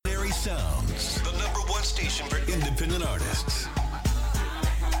#1 station for independent artists.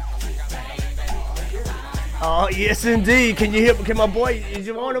 Oh, yes, indeed. Can you hear? Can my boy? Is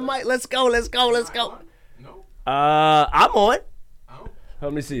you on the mic? Let's go. No. I'm on.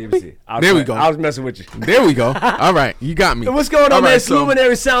 Let me see. There we go. I was messing with you. There we go. All right, you got me. What's going on, All man? right, It's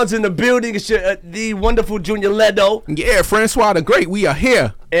Luminary Sounds in the building. It's the wonderful Junior Ledo. Yeah, Francois the Great, we are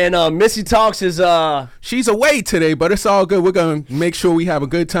here. And Missy Talks is She's away today, but it's all good. We're gonna make sure we have a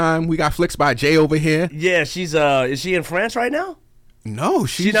good time. We got Flicks by Jay over here. yeah, she's is she in France right now? No,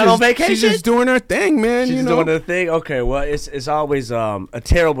 she's not on vacation? She's just doing her thing, man. She's you know? doing the thing. Okay, well, it's always a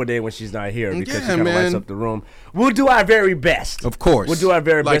terrible day when she's not here because she Yeah, kind of lights man. up the room. We'll do our very best. Of course. We'll do our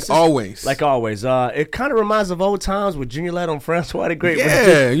very Like best. always. Like always. It kind of reminds of old times with Junior Ledo and Francois the Great.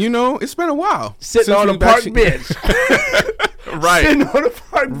 Yeah, you know, it's been a while. Sitting since on the we've park actually- bench. Right. Sitting on the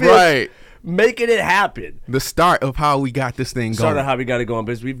park bench. Right. Making it happen. The start of how we got this thing Sort going. of how we got it going,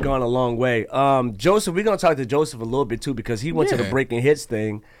 but we've gone a long way. Joseph, we're going to talk to Joseph a little bit, too, because he went to the Yeah. Breaking Hits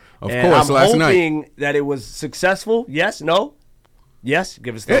thing. Of and course, I'm last night. hoping that it was successful. Yes? No? Yes?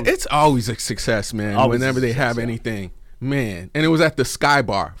 Give us the It's always a success, man. Always whenever a they success, have yeah. anything, man. And it was at the Sky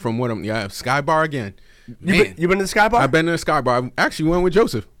Bar. From what I'm, Sky Bar again. Man, You been to the Sky Bar? I've been to the Sky Bar. I actually went with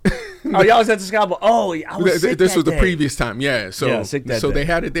Joseph. Oh, y'all was at the Sky Bar. Oh, I was sick This that was the day. previous time, yeah. So, Yeah, sick that day. they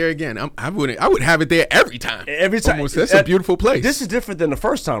had it there again. I would have it there every time. Every time. Almost. That's a beautiful place. This is different than the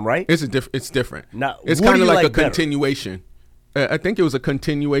first time, right? It's different. Now, it's what do kind of you like like a better? continuation. I think it was a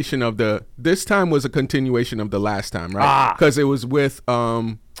continuation of this time was a continuation of the last time, right? Ah. Because it was with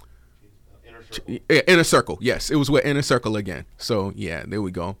Inner Circle. Yes, it was with Inner Circle again. So yeah, there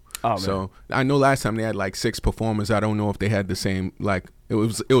we go. Oh, man. So I know last time they had like 6 performers. I don't know if they had the same, like it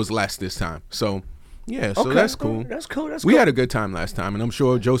was less this time. So yeah, so Okay. that's cool. That's cool. That's We cool. had a good time last time, and I'm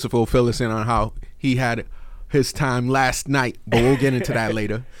sure Joseph will fill us in on how he had his time last night, but we'll get into that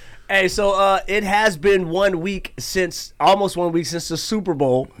later. Hey, so it has been almost 1 week since the Super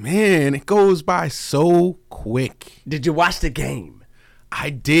Bowl. Man, it goes by so quick. Did you watch the game? I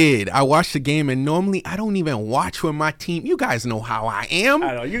did. I watched the game, and normally I don't even watch when my team. You guys know how I am.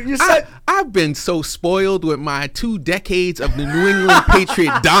 I know. You said I've been so spoiled with my 2 decades of the New England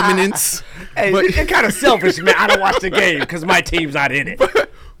Patriot dominance. hey, but, you're kind of selfish, man. I don't watch the game because my team's not in it.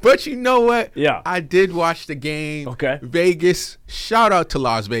 but you know what? Yeah. I did watch the game. Okay. Vegas. Shout out to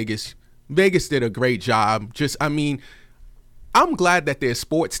Las Vegas. Vegas did a great job. I'm glad that there's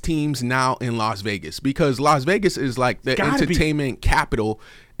sports teams now in Las Vegas because Las Vegas is like the Gotta be. entertainment capital.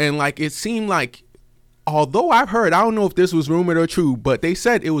 And like it seemed like, although I've heard, I don't know if this was rumored or true, but they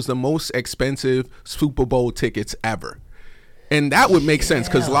said it was the most expensive Super Bowl tickets ever. And that would make sense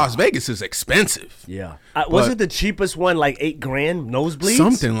because Las Vegas is expensive. Yeah. Wasn't the cheapest one like $8,000 nosebleeds?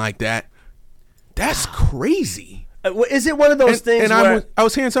 Something like that. That's crazy. Is it one of those things And where I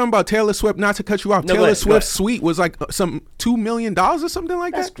was hearing something about Taylor Swift, not to cut you off. No, go Taylor ahead, go Swift's ahead. suite was like some $2 million or something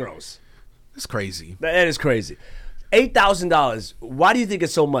like that's that. gross? That's crazy. That is crazy. $8,000. Why do you think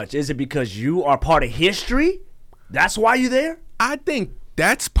it's so much? Is it because you are part of history? That's why you're there? I think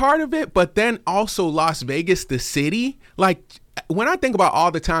that's part of it, but then also Las Vegas, the city. Like when I think about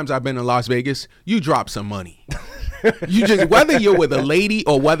all the times I've been to Las Vegas, you drop some money. You just, whether you're with a lady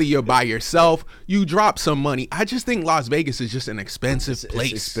or whether you're by yourself, you drop some money. I just think Las Vegas is just an expensive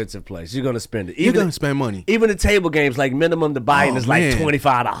place. It's an expensive place. You're going to spend it. You're gonna spend money. Even the table games, like minimum to buy in Oh, is like man.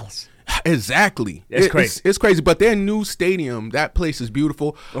 $25. Exactly. It's crazy. It's crazy. But their new stadium, that place is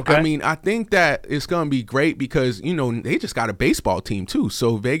beautiful. Okay. I mean, I think that it's going to be great because, you know, they just got a baseball team too.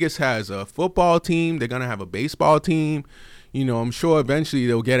 So Vegas has a football team. They're going to have a baseball team. You know, I'm sure eventually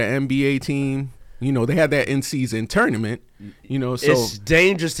they'll get an NBA team. You know, they had that in-season tournament, you know, so. It's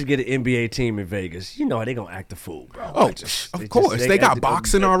dangerous to get an NBA team in Vegas. You know how they're going to act a fool, bro. Oh, of course. They got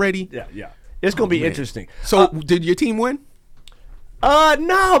boxing already. Yeah. It's going to be man. interesting. So did your team win?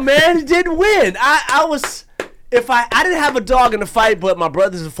 No, man, he didn't win. I was, I didn't have a dog in the fight, but my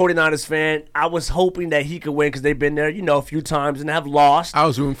brother's a 49ers fan. I was hoping that he could win because they've been there, you know, a few times and have lost. I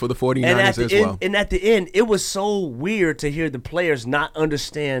was rooting for the 49ers And at the as end, well. and at the end, it was so weird to hear the players not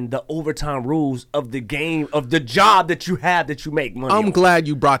understand the overtime rules of the game, of the job that you have that you make money I'm on. glad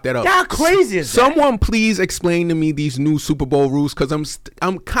you brought that up. How crazy is that? Someone please explain to me these new Super Bowl rules because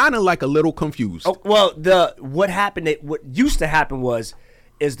I'm kind of like a little confused. Oh, well, what used to happen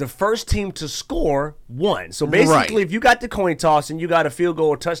is the first team to score won. So basically, Right. if you got the coin toss and you got a field goal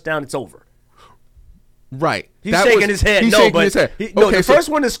or touchdown, it's over. Right. He's shaking his head. He's No, shaking but his head. the first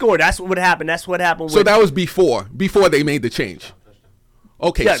one to score. That's what happened. That's what happened. So that was before they made the change.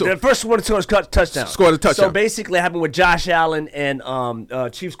 Okay, Yeah, so the first one to score a touchdown. Scored a touchdown. So basically, it happened with Josh Allen and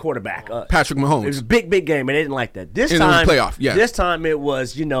Chiefs quarterback Patrick Mahomes. It was a big game, and they didn't like that. This And it was time, playoff, yeah. This time it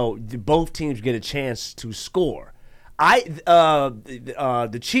was both teams get a chance to score.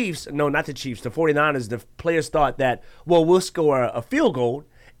 The Chiefs, no, not the Chiefs, the 49ers. The players thought that we'll score a field goal.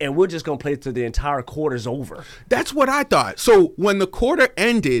 And we're just going to play it till the entire quarter's over. That's what I thought. So when the quarter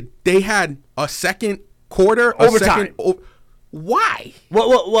ended, they had a second quarter. Overtime. Why?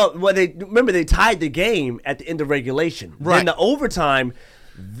 Well, they tied the game at the end of regulation. Right. Then the overtime,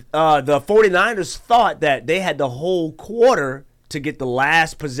 the 49ers thought that they had the whole quarter to get the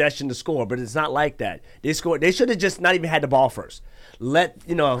last possession to score, but it's not like that. They should have just not even had the ball first. Let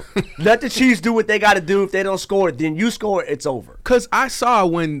the Chiefs do what they got to do. If they don't score, then you score, it's over. Because I saw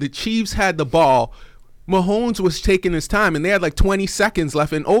when the Chiefs had the ball, Mahomes was taking his time, and they had like 20 seconds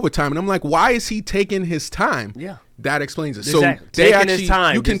left in overtime. And I'm like, why is he taking his time? Yeah. That explains it. Exactly. So they Taking actually, his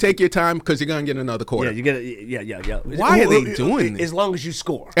time. you can take your time because you're going to get another quarter. Yeah, you get it. Yeah. Why are they doing this? As long as you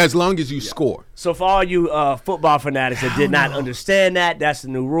score. As long as you score. So for all you football fanatics that did not understand that's the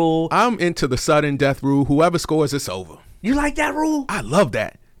new rule. I'm into the sudden death rule. Whoever scores, it's over. You like that rule? I love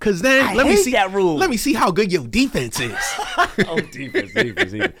that. Because then let me hate see that rule. Let me see how good your defense is.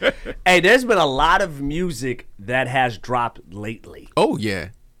 Defense. Hey, there's been a lot of music that has dropped lately. Oh, yeah.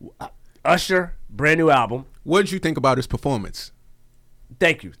 Usher, brand new album. What did you think about his performance?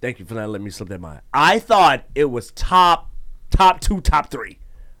 Thank you for not letting me slip that mind. I thought it was top 2, top 3,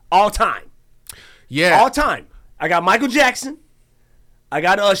 all time. Yeah. All time. I got Michael Jackson. I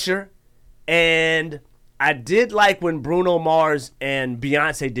got Usher. And I did like when Bruno Mars and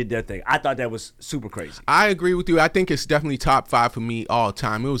Beyonce did their thing. I thought that was super crazy. I agree with you. I think it's definitely top 5 for me all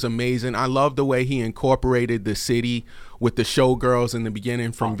time. It was amazing. I love the way he incorporated the city with the showgirls in the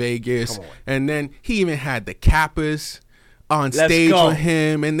beginning from Vegas. And then he even had the Kappas on stage with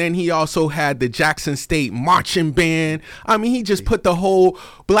him, and then he also had the Jackson State marching band. I mean, he just put the whole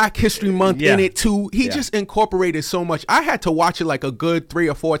Black History Month in it too. He just incorporated so much. I had to watch it like a good 3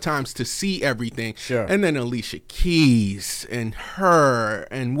 or 4 times to see everything. Sure. And then Alicia Keys and her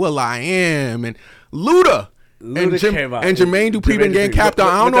and Will.i.am and Luda. And Jermaine Dupri been getting capped on.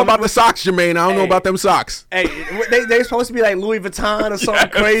 I don't know about the socks, Jermaine. I don't know about them socks. Hey, they supposed to be like Louis Vuitton or something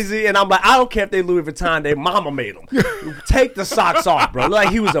crazy, and I'm like, I don't care if they Louis Vuitton. Their mama made them. Take the socks off, bro. Like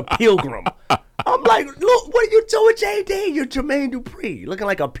he was a pilgrim. I'm like, look, what are you doing, JD? You're Jermaine Dupri, looking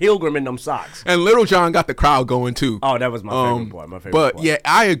like a pilgrim in them socks. And Little John got the crowd going too. Oh, that was my favorite part. But yeah,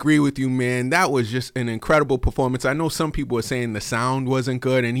 I agree with you, man. That was just an incredible performance. I know some people were saying the sound wasn't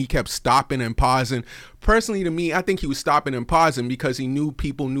good, and he kept stopping and pausing. Personally, to me, I think he was stopping and pausing because he knew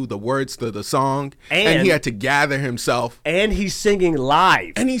people knew the words to the song, and he had to gather himself. And he's singing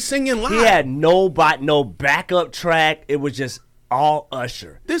live. He had no backup track. It was just all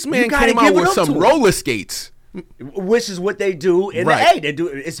Usher. This man came out with some roller skates, which is what they do. And they do.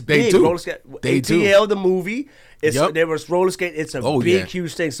 It's big. Roller skate. They ATL, the movie. There was roller skate. It's a big,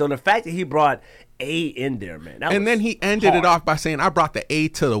 huge thing. So the fact that he brought A in there, man. And then he ended it off by saying, "I brought the A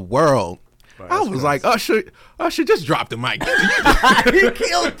to the world." I was like, Usher just dropped the mic. He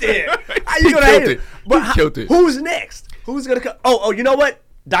killed it. How you gonna hate it? But killed it. Who's next? Who's gonna come? Oh, you know what?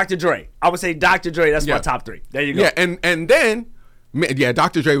 Dr. Dre. I would say Dr. Dre. That's my top 3. There you go. Yeah, and then. Yeah,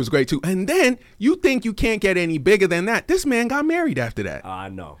 Dr. Dre was great too. And then you think you can't get any bigger than that. This man got married after that. I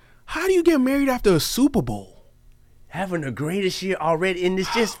know. How do you get married after a Super Bowl? Having the greatest year already, and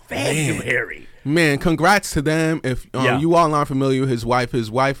it's just February. Man, congrats to them. If you all aren't familiar with his wife,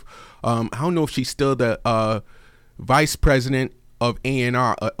 I don't know if she's still the vice president of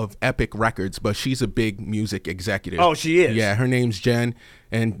A&R of Epic Records, but she's a big music executive. Oh, she is? Yeah, her name's Jen,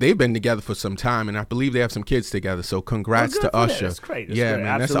 and they've been together for some time, and I believe they have some kids together, so congrats to Usher. That's great.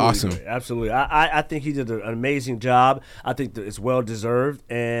 Man, that's awesome. Great. Absolutely. I think he did an amazing job. I think that it's well-deserved,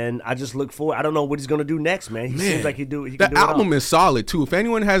 and I just look forward. I don't know what he's going to do next, man. He seems like he can do it. The album is solid, too. If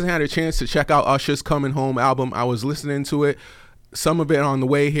anyone hasn't had a chance to check out Usher's Coming Home album, I was listening to it. Some of it on the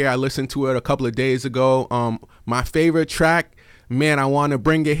way here. I listened to it a couple of days ago. My favorite track, man, I want to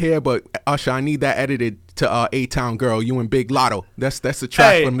bring it here, but Usher, I need that edited to A-Town Girl, you and Big Lotto. That's the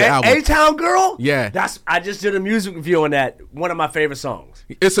track from the album. A-Town Girl? Yeah. I just did a music review on that. One of my favorite songs.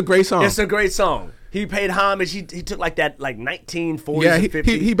 It's a great song. It's a great song. He paid homage. He took like that 1940s and 50s.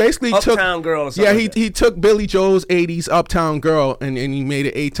 He basically took Uptown Girl or something. Yeah, he took Billy Joel's 80s Uptown Girl and he made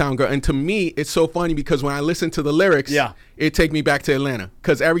it A-Town Girl. And to me, it's so funny because when I listen to the lyrics, it take me back to Atlanta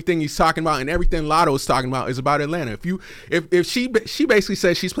because everything he's talking about and everything Lotto's talking about is about Atlanta. If she basically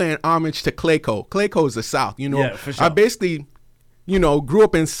says she's playing homage to Clayco. Clayco is the South, you know. Yeah, for sure. I basically grew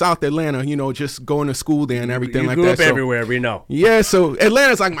up in South Atlanta, just going to school there and everything like that. You grew up everywhere, we know. Yeah, so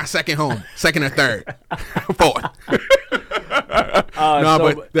Atlanta's like my second home, second or third, fourth.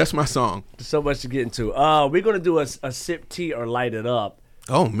 But that's my song. So much to get into. We're going to do a sip tea or light it up.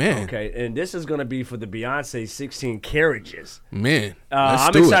 Oh, man. Okay, and this is going to be for the Beyonce 16 Carriages. Man,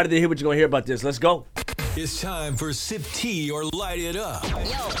 I'm excited to hear what you're going to hear about this. Let's go. It's time for Sip Tea or Light It Up. 1, 2,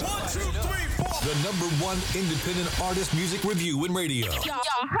 3, 4. The #1 independent artist music review in radio. Y'all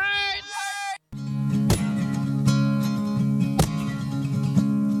heard?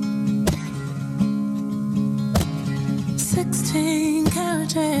 16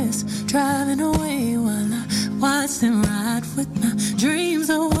 carriages driving away while I watch them ride with my dreams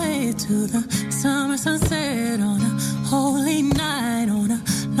away to the summer sunset on a holy night on a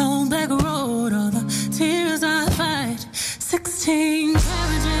long black road. All the tears I fight. 16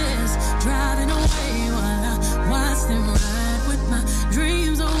 carriages driving away while I watch them ride with my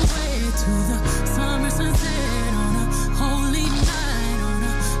dreams away to the summer sunset on a holy night on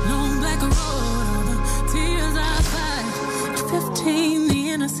a long black road. All the tears I fight. 15, the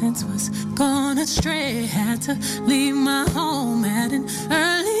innocence was gone astray. Had to leave my home at an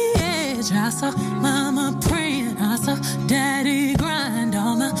early age. I saw mama praying, I saw daddy grind.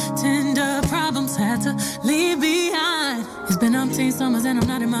 All my tender problems had to leave behind. It's been umpteen summers and I'm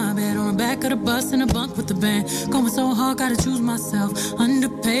not in my bed. On the back of the bus in a bunk with the band. Going so hard, gotta choose myself.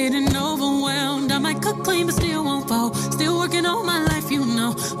 Underpaid and overwhelmed. I might cook clean but still won't fall. Still working all my life,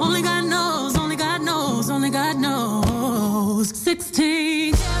 Only God knows, only God knows, only God knows.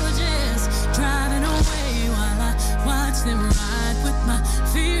 16 carriages driving away while I watch them ride with my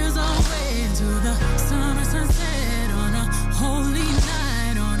fears away to the summer sunset on a holy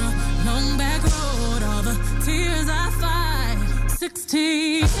night on a long back road. All the tears I fight.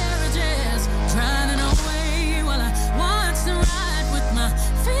 16 carriages driving away while I watch them ride with my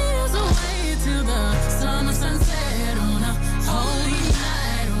fears away to the summer sunset on a holy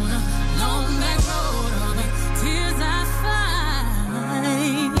night on a long back road. All the tears I fight.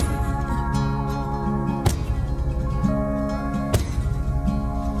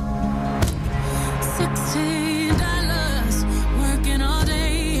 $16 working all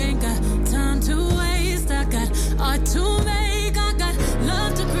day, ain't got time to waste. I got art to make, I got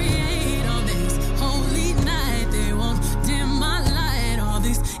love to create. On this holy night, they won't dim my light. All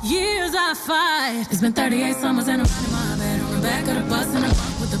these years I fight. It's been 38 summers and I'm not in my bed. On the back of the bus in a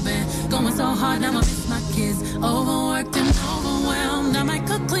bunk with the band. Going so hard, now I miss my kids. Overworked and overwhelmed. I might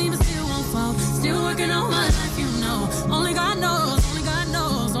cook clean, but still won't fall. Still working all my life, Only God knows, only God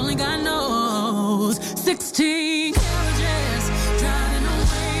knows, only God knows. 16 carriages driving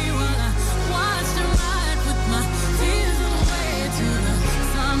away while I watch them ride with my fears away to the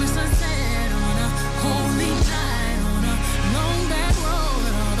summer sunset on a holy night on a long back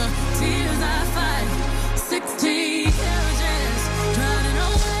road. All the tears I fight. 16 carriages driving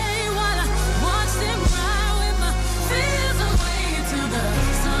away while I watch them ride with my fears away to the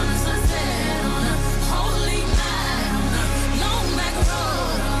summer sunset on a holy night on a long back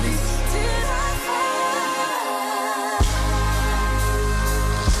road. All these tears I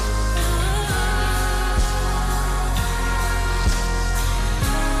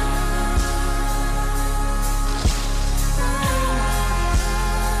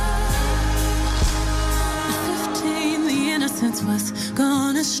was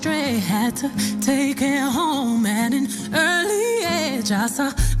gone astray, had to take it home at an early age. I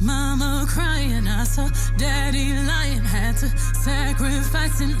saw mama crying, I saw daddy lying, had to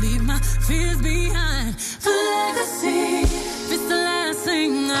sacrifice and leave my fears behind. For legacy, if it's the last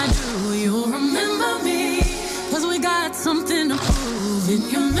thing I do, you'll remember me, 'cause we got something to prove in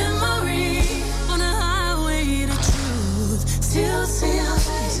your memory. On a highway to truth, still see our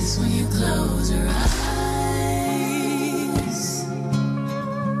faces when you close your eyes.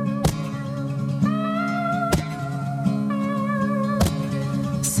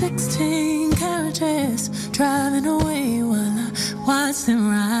 16 carriages driving away while I watch them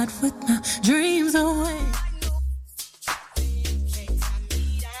ride with my dreams away.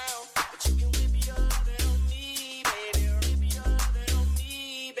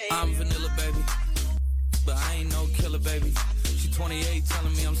 I'm vanilla, baby, but I ain't no killer, baby. She 28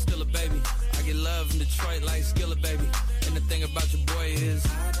 telling me I'm still a baby. I get love in Detroit like Skilla, baby. And the thing about your boy is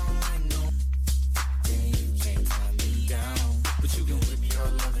I don't like no you can't tie me down, but you can whip your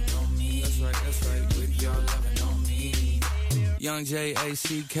loving on me. That's right, whip your loving on me. Young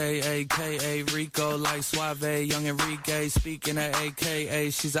J-A-C-K-A-K-A Rico like Suave, young Enrique speaking at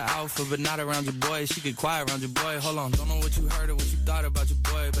AKA. She's an alpha but not around your boy. She get quiet around your boy. Hold on, don't know what you heard or what you thought about your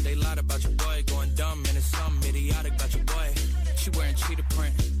boy, but they lied about your boy. Going dumb and it's something idiotic about your boy. She wearing cheetah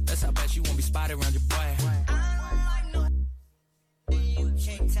print. That's how bad she won't be spotted around your boy. You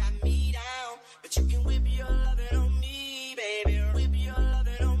can't tie me down, but you can whip your lovin' on me, baby. Whip your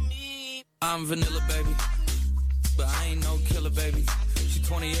lovin' on me. I'm vanilla, baby, but I ain't no killer, baby. She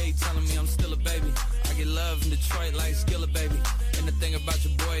 28, telling me I'm still a baby. I get love in Detroit like Skilla, baby. And the thing about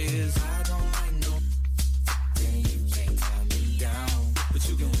your boy is I don't like no. Then you can't tie me down, but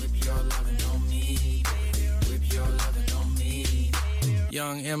you can whip your lovin' on me, baby. Whip your lovin' on me.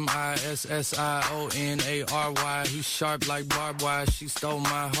 Young MISSIONARY. He's sharp like barbed wire. She stole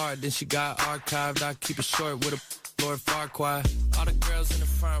my heart, then she got archived. I keep it short with a Lord Farquaad. All the girls in the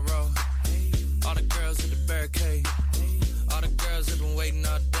front row, all the girls in the barricade, all the girls have been waiting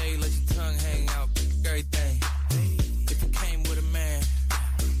all day. Let your tongue hang out, everything. If you came with a man,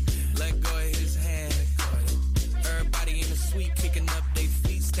 let go of his hand. Everybody in the suite kicking up their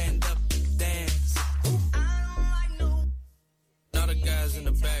feet, stand up, dance. All the guys in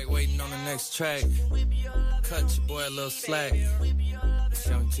the back waiting on the next track. Cut your boy a little slack. It's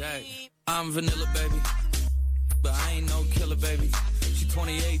Young Jack. I'm vanilla, baby, but I ain't no killer, baby. She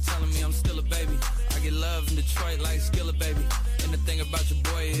 28, telling me I'm still a baby. I get love in Detroit like Skilla, baby. And the thing about your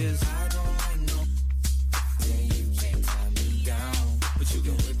boy is I don't like no. Then you can't tie me down, but you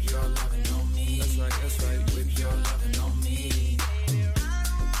can whip your lovin' on me. That's right, whip your lovin' on me.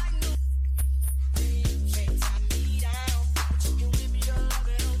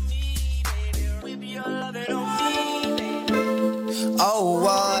 Oh,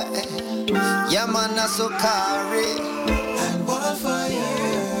 what? Yeah, man, that's so carry. And wildfire.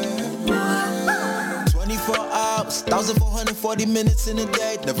 24 hours, 1,440 minutes in a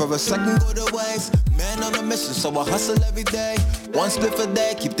day. Never a second go to waste. Man on a mission, so I hustle every day. One split a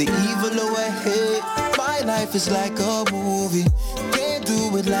day, keep the evil away. My life is like a movie. Can't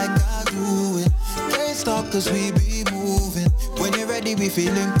do it like I do it. Can't stop cause we be moving. When you're ready, we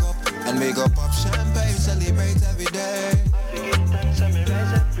feeling up. And we go pop champagne, celebrate every day.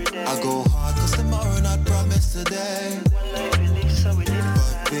 I go hard cause tomorrow not promised today. But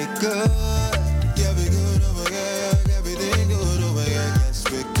we good, yeah we good over here. Everything good over here, yes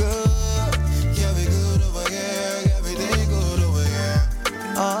we good. Yeah we good over here, everything good over here.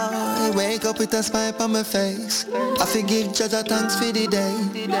 I wake up with a smile on my face. I forgive Judge thanks for the day.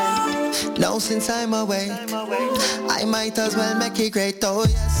 Now since I'm away, I might as well make it great. Oh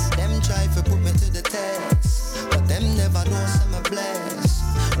yes, them try to put me to the test, but them never know I'm blessed.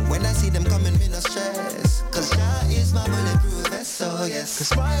 When I see them coming, me no stress, cause Jah is my bulletproof vest, so yes.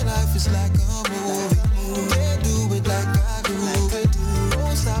 Cause my life is like a movie. Can't do it like I do it.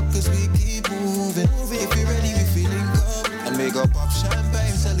 Don't stop cause we keep moving. If you're ready, we feeling good. And we go pop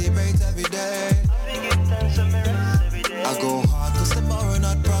champagne, celebrate every day. I go hard cause tomorrow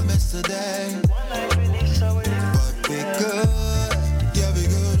not promised today. But we good, yeah we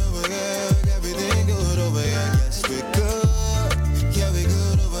good over here. Everything good over here, yes we good.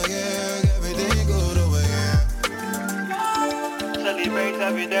 Celebrate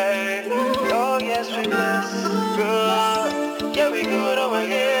every day. Oh yes, we bless. Good. Yeah, we good over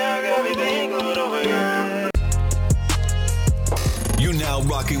here. Everything good over here. You're now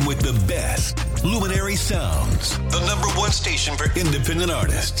rocking with the best Luminary Sounds, the #1 station for independent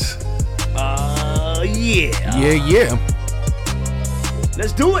artists. Yeah.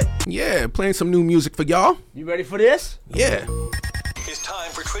 Let's do it. Yeah, playing some new music for y'all. You ready for this? Yeah. It's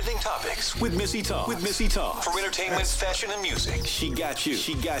time for Trending Topics with Missy Talk. For entertainment, fashion, and music. She got you.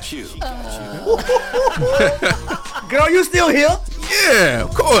 Girl, you still here? Yeah,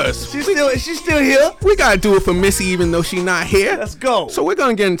 of course. She's still here. We gotta do it for Missy even though she's not here. Let's go. So we're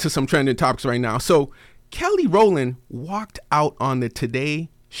gonna get into some trending topics right now. So Kelly Rowland walked out on the Today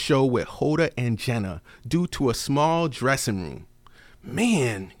Show with Hoda and Jenna due to a small dressing room.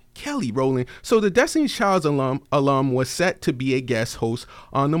 Man, Kelly Rowland. So the Destiny's Child alum was set to be a guest host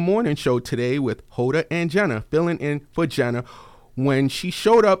on the morning show today with Hoda and Jenna, filling in for Jenna when she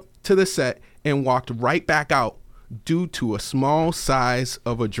showed up to the set and walked right back out due to a small size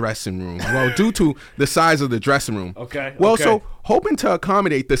of a dressing room. Well, due to the size of the dressing room. Okay. Well, so hoping to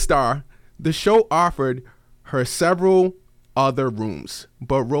accommodate the star, the show offered her several other rooms,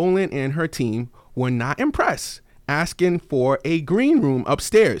 but Rowland and her team were not impressed, asking for a green room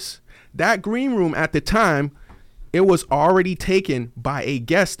upstairs. That green room at the time, it was already taken by a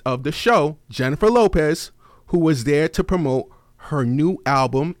guest of the show, Jennifer Lopez, who was there to promote her new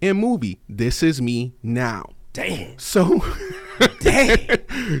album and movie, This Is Me Now. Damn. So,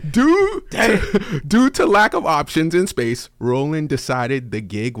 due to lack of options in space, Rowland decided the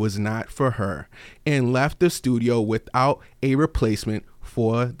gig was not for her and left the studio without a replacement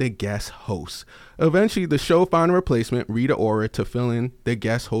for the guest host. Eventually, the show found a replacement, Rita Ora, to fill in the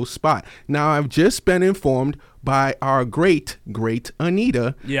guest host spot. Now, I've just been informed by our great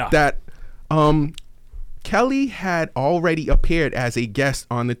Anita that Kelly had already appeared as a guest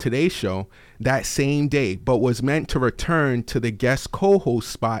on the Today Show that same day, but was meant to return to the guest co-host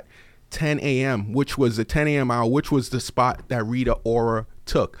spot 10 a.m., which was the 10 a.m. hour, which was the spot that Rita Ora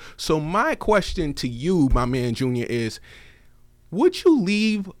took. So my question to you, my man Junior, is would you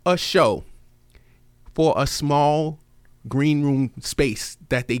leave a show for a small green room space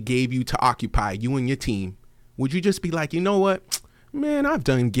that they gave you to occupy, you and your team? Would you just be like, you know what, man, I've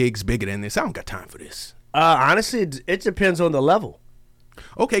done gigs bigger than this. I don't got time for this. Honestly, it depends on the level.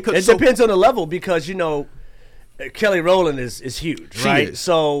 Okay. It depends on the level because, you know, Kelly Rowland is huge, right? Is.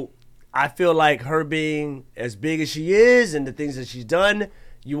 So I feel like her being as big as she is and the things that she's done,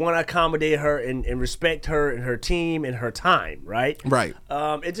 you want to accommodate her and respect her and her team and her time, right? Right.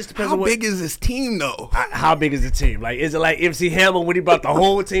 It just depends How on what big is this team, though? how big is the team? Like, is it like MC Hammer when he brought the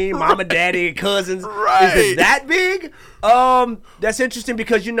whole team, mama, daddy, and cousins? Right. Is it that big? That's interesting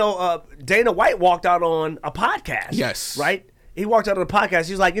because, you know, Dana White walked out on a podcast. Yes. Right? He walked out on a podcast.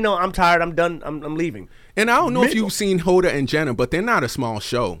 He was like, you know, I'm tired. I'm done. I'm leaving. And I don't know if you've seen Hoda and Jenna, but they're not a small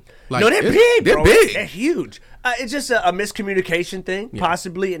show. Like, No, they're big, They're bro. big. They're huge. It's just a miscommunication thing,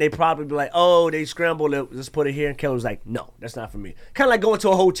 possibly, and they probably be like, oh, they scrambled it. Let's put it here. And Kelly was like, no, that's not for me. Kind of like going to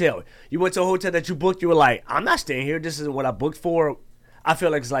a hotel. You went to a hotel that you booked. You were like, I'm not staying here. This isn't what I booked for. I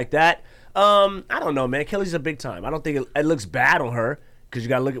feel like it's like that. I don't know, man. Kelly's a big time. I don't think it looks bad on her because you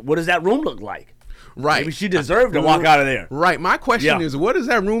got to look at what does that room look like. Right. Maybe she deserved to walk out of there. Right. My question Yeah. is, what does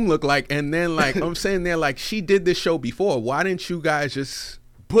that room look like? And then, like, I'm saying there, like, she did this show before. Why didn't you guys just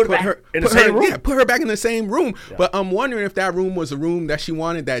Put her in the same room? Yeah, put her back in the same room. Yeah. But I'm wondering if that room was a room that she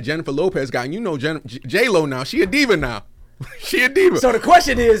wanted that Jennifer Lopez got. And you know J-Lo now. She a diva now. She a diva. So the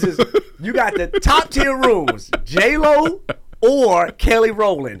question is you got the top tier rooms, J-Lo or Kelly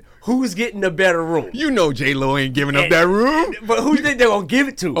Rowland. Who's getting the better room? You know J-Lo ain't giving up that room. But who do you think they're going to give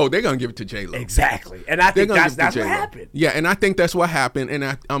it to? Oh, they're going to give it to J-Lo. Exactly. And I think that's what happened. Yeah, and I think that's what happened.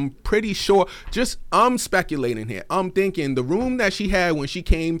 And I'm pretty sure, I'm speculating here. I'm thinking the room that she had when she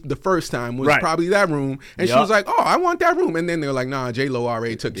came the first time was probably that room. And she was like, oh, I want that room. And then they're like, nah, J-Lo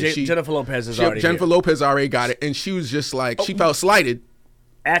already took it. Jennifer Lopez Jennifer Lopez already got it. And she was just like, she felt slighted.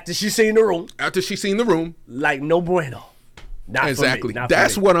 After she seen the room. Like, no bueno. Not exactly. For me.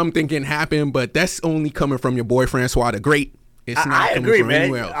 That's what I'm thinking happened, but that's only coming from your boy Francois the Great. It's not I coming agree, from man.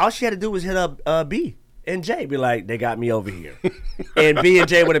 anywhere else. All she had to do was hit up B and J. Be like, they got me over here. And B and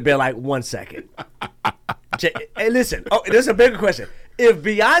J would have been like, 1 second. Hey, listen. Oh, this is a bigger question. If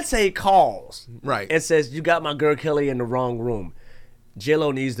Beyonce calls and says, you got my girl Kelly in the wrong room,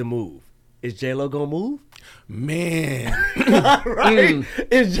 J-Lo needs to move. Is J-Lo going to move? Man. Right?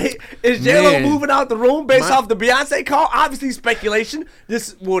 Is J-Lo moving out the room based off the Beyonce call? Obviously, speculation.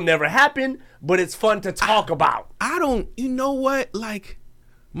 This will never happen, but it's fun to talk about. You know what? Like,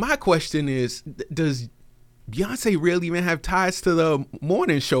 my question is, does Beyonce really even have ties to the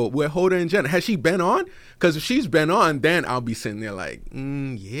morning show with Hoda and Jenna? Has she been on? Because if she's been on, then I'll be sitting there like,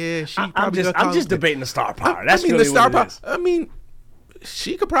 yeah, she probably I'm just debating the star power. That's really the star power. I mean,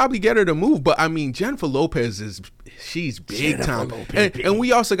 she could probably get her to move, but I mean, Jennifer Lopez she's big time. And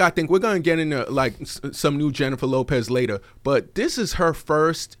we also got to think, we're going to get into like some new Jennifer Lopez later, but this is her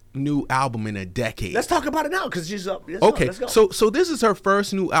first new album in a decade. Let's talk about it now because she's up. Okay, let's go. So this is her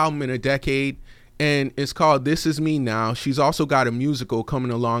first new album in a decade, and it's called This Is Me Now. She's also got a musical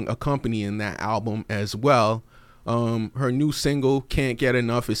coming along accompanying that album as well. Her new single, Can't Get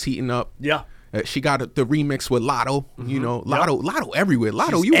Enough, is heating up. Yeah. She got the remix with Lotto, you know, Lotto everywhere.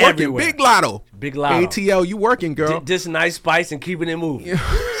 Lotto, She's you everywhere. working, big Lotto. Big Lotto. ATL, you working, girl. This Nice Spice and keeping it moving.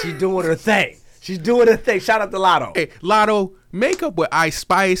 She's doing her thing. Shout out to Lotto. Hey, Lotto, make up with Ice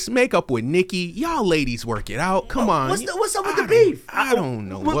Spice, make up with Nicki. Y'all ladies work it out. Come on. What's up with the beef? I don't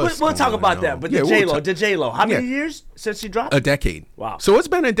know. We'll talk about that. But the J-Lo. How many years since she dropped? A decade. Wow. So it's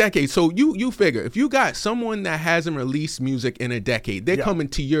been a decade. So you figure, if you got someone that hasn't released music in a decade, they're coming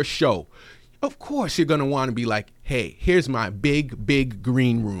to your show. Of course, you're gonna want to be like, "Hey, here's my big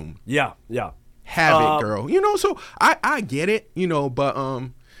green room. Yeah. Have it, girl. You know." So I get it, you know, but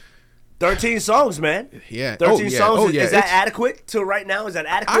 13 songs, man. Yeah. 13 songs. Oh, yeah. Is that adequate to right now? Is that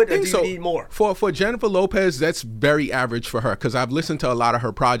adequate, or do you need more? For Jennifer Lopez, that's very average for her because I've listened to a lot of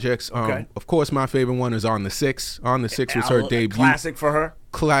her projects. Okay. Of course, my favorite one is On the Six. On the Six was her debut. Classic for her.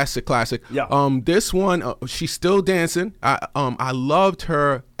 Classic. Yeah. This one, she's still dancing. I loved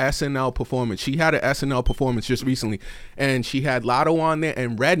her SNL performance. She had an SNL performance just recently, and she had Lotto on there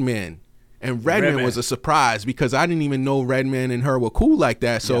and Redman. And Redman was a surprise because I didn't even know Redman and her were cool like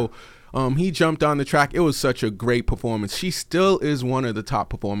that. So he jumped on the track. It was such a great performance. She still is one of the top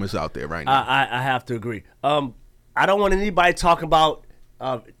performers out there right now. I have to agree. I don't want anybody talking about,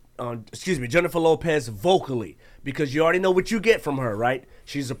 Jennifer Lopez vocally, because you already know what you get from her, right?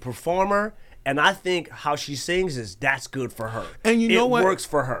 She's a performer. And I think how she sings that's good for her. And you know what? It works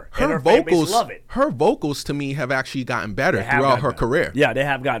for her. Her and her vocals love it. Her vocals to me have actually gotten better throughout her career. Yeah, they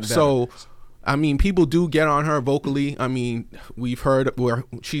have gotten better. So, I mean, people do get on her vocally. I mean, we've heard where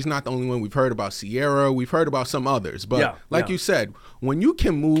she's not the only one. We've heard about Sierra. We've heard about some others. But you said, when you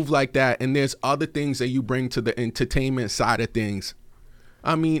can move like that and there's other things that you bring to the entertainment side of things,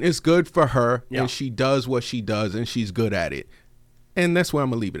 I mean, it's good for her. And she does what she does and she's good at it. And that's where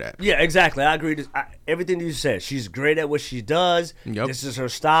I'm going to leave it at. Yeah, exactly. I agree. Everything you said. She's great at what she does. Yep. This is her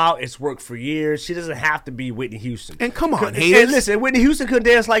style. It's worked for years. She doesn't have to be Whitney Houston. And come on, haters. And listen, Whitney Houston couldn't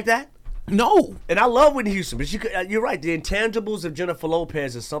dance like that. No. And I love Whitney Houston, but you're right. The intangibles of Jennifer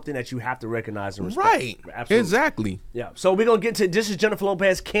Lopez is something that you have to recognize and respect. Right. Absolutely. Exactly. Yeah. So we're going to get to this is Jennifer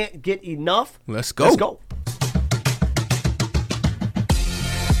Lopez Can't Get Enough. Let's go. Let's go.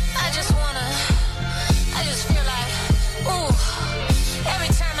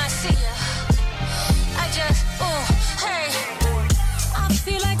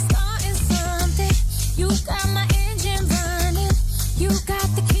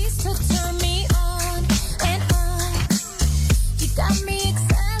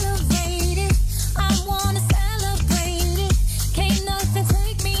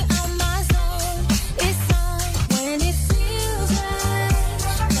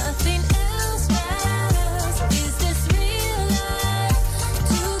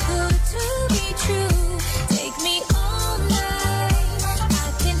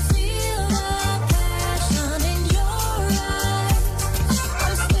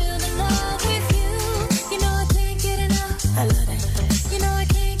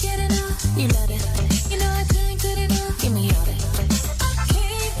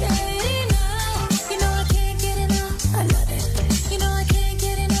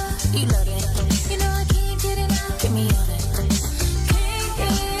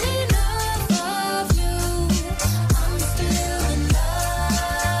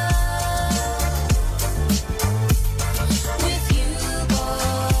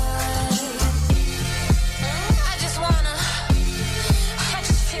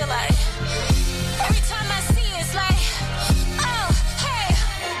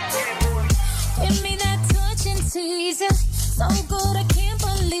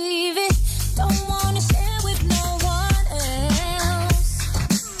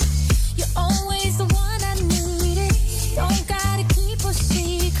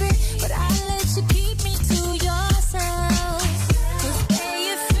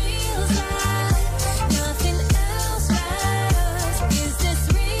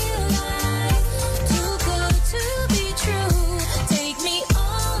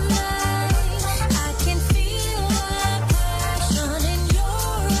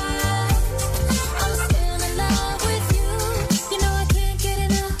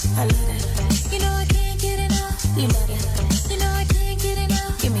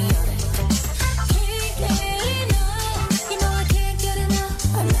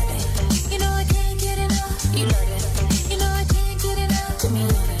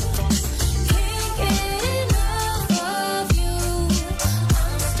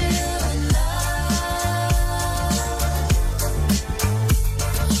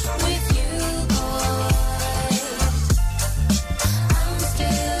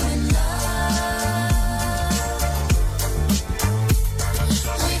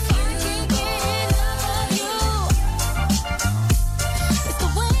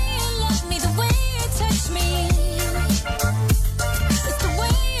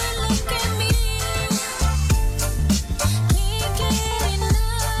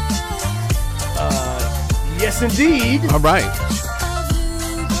 Yes, indeed. All right.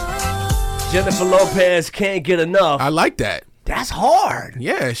 Jennifer Lopez Can't Get Enough. I like that. That's hard.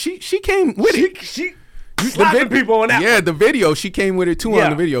 Yeah, she came with it. She slapping people on that. Yeah, one. The video, she came with it too on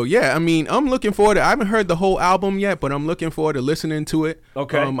the video. Yeah, I mean, I'm looking forward to. I haven't heard the whole album yet, but I'm looking forward to listening to it.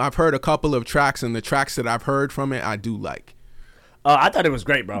 Okay. I've heard a couple of tracks, and the tracks that I've heard from it, I do like. I thought it was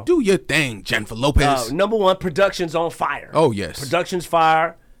great, bro. Do your thing, Jennifer Lopez. Number one, production's on fire. Oh yes, production's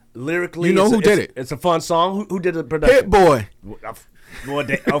fire. Lyrically, you know who did it? It's a fun song. Who did the production? Hit Boy.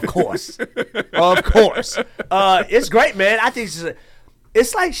 Of course, of course. It's great, man. I think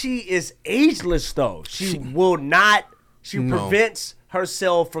it's like she is ageless, though. She will not. She prevents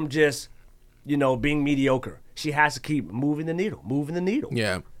herself from just, being mediocre. She has to keep moving the needle.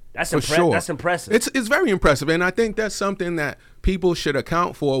 Yeah. That's for sure. That's impressive. It's very impressive, and I think that's something that people should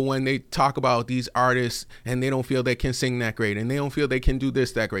account for when they talk about these artists and they don't feel they can sing that great and they don't feel they can do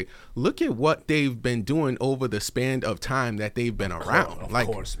this that great. Look at what they've been doing over the span of time that they've been around. Of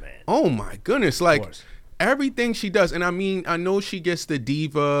course, man. Oh my goodness, like everything she does, and I mean, I know she gets the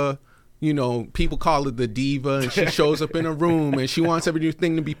diva. You know, people call her the diva, and she shows up in a room and she wants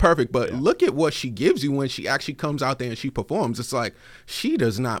everything to be perfect. But look at what she gives you when she actually comes out there and she performs. It's like she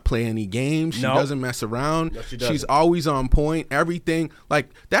does not play any games. She doesn't mess around. No, she doesn't. She's always on point. Everything. Like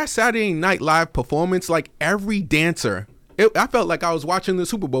that Saturday Night Live performance, like every dancer. I felt like I was watching the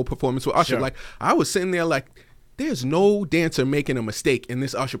Super Bowl performance with Usher. Sure. Like I was sitting there like, there's no dancer making a mistake in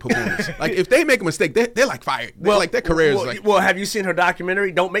this Usher performance. Like if they make a mistake, they're like fired. Like their career is like. Well, have you seen her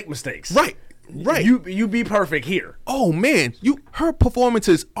documentary? Don't make mistakes. Right. You be perfect here. Oh man, her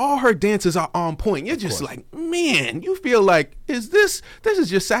performances, all her dances are on point. You're just like, man, you feel like this is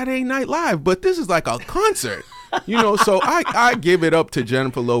just Saturday Night Live, but this is like a concert. You know, so I give it up to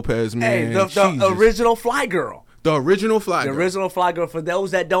Jennifer Lopez, man. Hey, the original Fly Girl. The original Fly Girl. The original Fly Girl. For those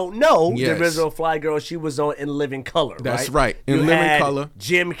that don't know, the original Fly Girl, she was on In Living Color. That's right. In Living Color.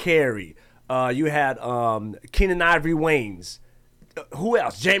 Jim Carrey. You had Keenen Ivory Wayans. Who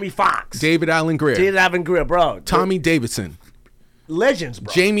else? Jamie Foxx. David Allen Greer. Bro. Tommy Davidson. Legends,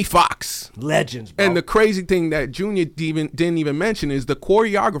 bro. Jamie Foxx. Legends, bro. And the crazy thing that Junior didn't even mention is the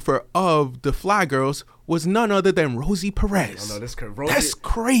choreographer of the Fly Girls was none other than Rosie Perez. Oh, no, that's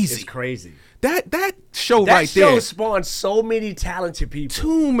crazy. It's crazy. That show there. That show spawned so many talented people.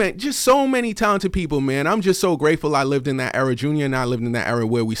 Just so many talented people, man. I'm just so grateful I lived in that era. Junior and I lived in that era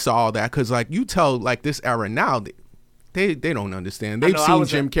where we saw all that. Because, like, you tell, like, this era now, they don't understand. They've seen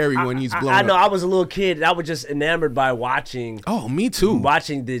Jim Carrey when he's blown up. I know. I was a little kid, and I was just enamored by watching. Oh, me too.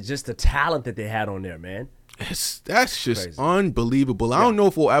 Watching the talent that they had on there, man. That's just crazy. Unbelievable. Yeah. I don't know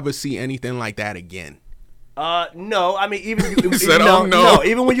if we'll ever see anything like that again. No, I mean even no.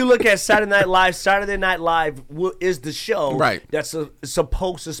 Even when you look at Saturday Night Live is the show that's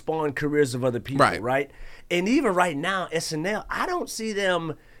supposed to spawn careers of other people, right? And even right now, SNL, I don't see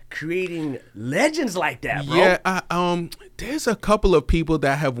them creating legends like that, bro. Yeah, there's a couple of people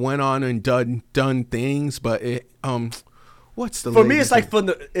that have went on and done things, but what's the for me? It's like from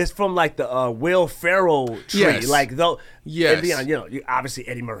the Will Ferrell tree, like though. Yes, obviously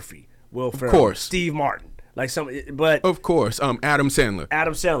Eddie Murphy, Will Ferrell, of course, Steve Martin. Like but of course, Adam Sandler.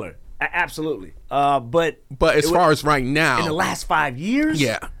 Absolutely. But as far as right now, in the last 5 years,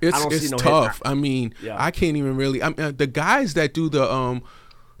 it's tough. I mean, I can't even really. The guys that do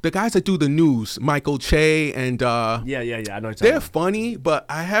the news, Michael Che and I know. They're funny, but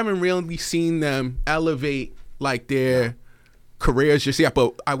I haven't really seen them elevate like their careers just yet.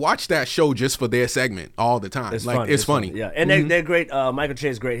 But I watch that show just for their segment all the time. It's funny. Yeah, and they're great. Michael Che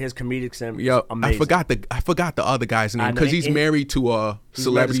is great. His comedic sense is amazing. I forgot the other guy's name because he's married to a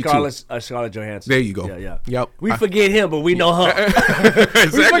celebrity Scarlett Johansson. There you go. Yeah. Yep. We forget him, but we know her.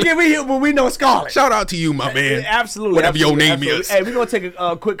 Exactly. We forget him, but we know Scarlett. Shout out to you, my man. Absolutely. Whatever your name is. Hey, we're gonna take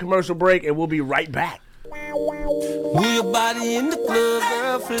a quick commercial break, and we'll be right back. Move your body in the club,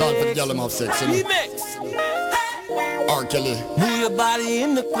 girl. Time for the girl I'm sex, R. Kelly. Move your body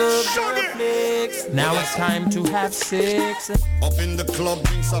in the club, girl. Flex. Now it's time to have sex. Up in the club,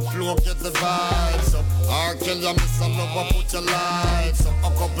 drinks are flow, get the vibes up. R. Kelly, I miss a lover, put your lights up.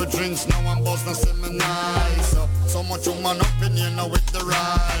 A couple drinks, now I'm buzzing, see me nice up. So much woman up in here now with the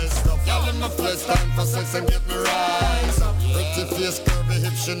rise up. Y'all in my place, time for sex and get me rise up. Pretty face, curvy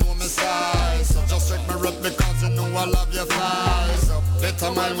hips, she know me size up. Just check me up because you know I love your thighs up.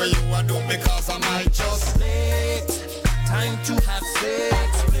 Better mind where you are do because I might just flex. Time to have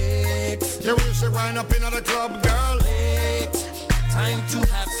sex, flex. You wish you wind up in the club, girl. Flex. Time to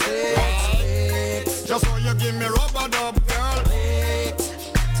have sex, flex. Just so you give me rubber dub, girl. Flex.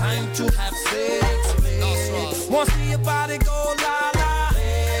 Time to have sex, flex. That's right. Want to see your body go la la.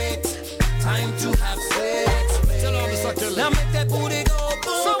 Flex. Time to have sex, flex. Now make that booty go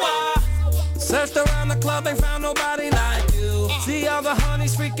boom. Searched around the club, ain't found nobody like you. See all the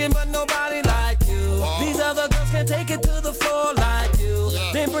honeys freaking, but nobody like you. These other girls can take it to the floor like you.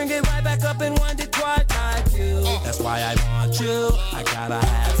 Then bring it right back up and wind it quite like you. That's why I want you, I gotta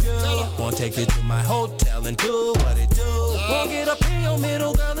have you. Won't take it to my hotel and do what it do. Won't get up in your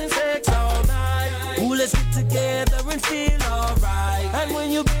middle, girl, and sex all night. Ooh, let's get together and feel alright. And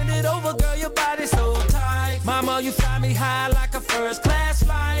when you bend it over, girl, your body's so tight. Mama, you fly me high like a first class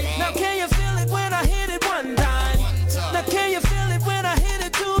flight. Now can you feel it when I hit it one time? Now can you feel it when I hit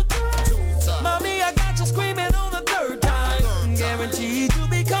it two times? Mommy, I got you screaming on the third time. Guaranteed you'll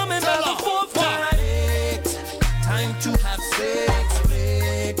be coming by the fourth time. Time to have sex,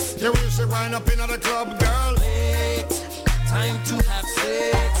 flex. wind up in the club, girl. Flex. Time to have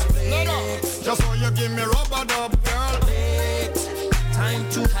sex. Flex. Just so you give me rubber dub, girl. Flex. Time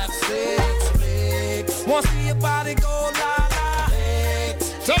to have sex. Flex. Want to see your body go la la.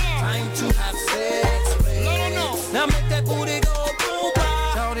 Flex. Time to have sex. Flex. Now make that booty go boom ba.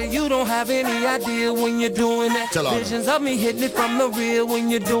 Shawty, you don't have any idea when you're doing that. Visions of me hitting it from the real when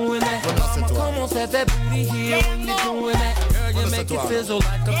you're doing that. Come on, set that booty here when you're doing that. You make it fizzle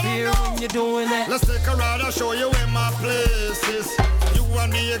like a beer when you're doing that. Let's take a ride, I'll show you where my place is. You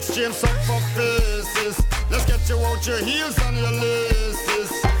and me exchange some for faces. Let's get you out your heels and your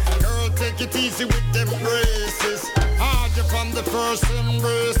laces. Girl, take it easy with them braces. Hard you from the first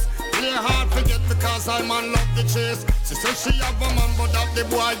embrace. Play hard, forget because I'm on love the chase. She says she have a man, but that the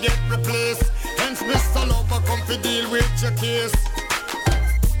boy get replaced. Hence, Mr. Lover, come to deal with your case.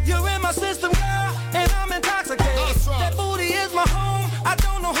 You're in my system, girl, and I'm intoxicated. That booty is my home, I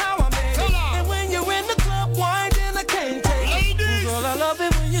don't know how I made it. And when you're in the club, wine, then I can't take it. Girl, I love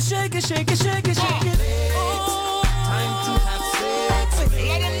it when you shake it, shake it, shake it, shake it. Oh, time to have sex.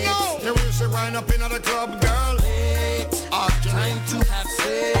 Let them know. You wish you wind up in the club, girl. Time to have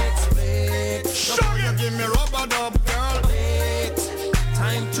sex. Show you give me rubber dub, girl.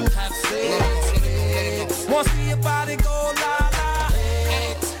 Time to have sex. Want to see your body go la la.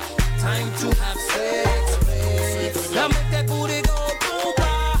 Time to have sex. Now make that booty go boom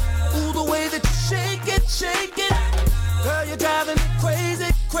ba. Ooh, the way that you shake it, shake it. Girl, you're driving me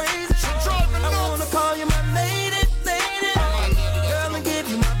crazy, crazy. I wanna call you my lady, lady. Girl, and give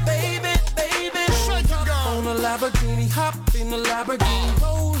you my baby, baby. On a Lamborghini, hop in the Lamborghini,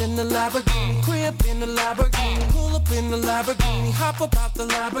 roll in the Lamborghini, crib in the Lamborghini, pull up in the Lamborghini, hop about the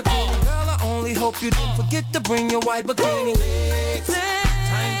Lamborghini. Girl, I only hope you don't forget to bring your white bikini.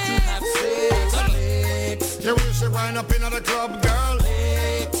 Time to have sex. You wish you wind up in the club, girl.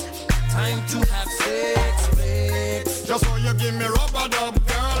 Time to have sex. Just so you give me rubber dub,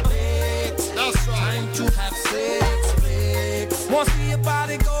 girl. That's right. Time to have sex. Want to see your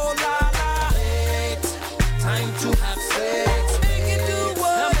body go la la. Time to have sex. Make it do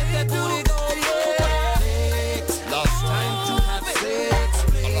what? Now make that booty go yeah. That's right. Time to have sex.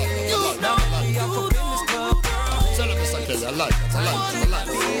 Now make me up up in this club, girl. Tell him, Mr. Kelly, I like it, I like it, I like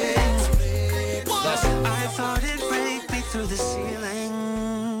it. That's right. I thought it'd break me through the ceiling.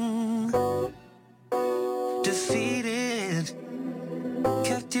 Defeated.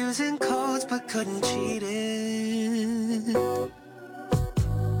 Kept using codes but couldn't cheat it.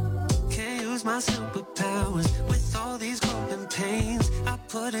 Can't use my superpowers with all these growing pains. I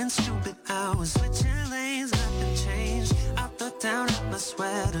put in stupid hours, switching lanes, nothing changed. I look down at my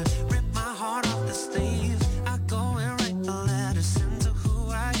sweater, rip my heart off the sleeve. I go and write a letter, send to who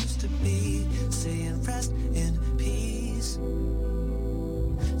I used to be, saying rest in peace,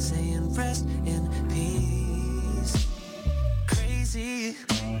 saying rest in peace. Crazy,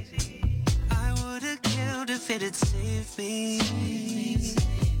 I would've killed if it had saved me.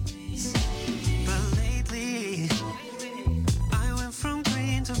 But lately, I went from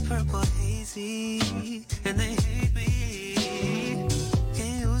green to purple hazy, and they hate me.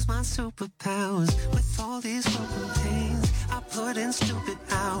 Can't use my superpowers with all these broken pains. I put in stupid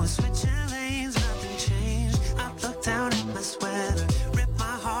hours, switching lanes, nothing changed. I look down at my sweater, rip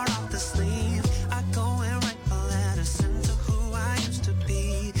my heart off the sleeve. I go and write a letter, send to who I used to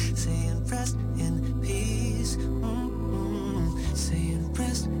be, saying rest in peace, saying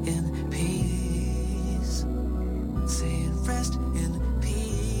rest in peace, saying rest in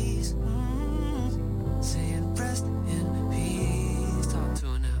peace, saying rest in peace. Talk to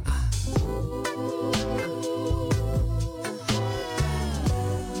her now.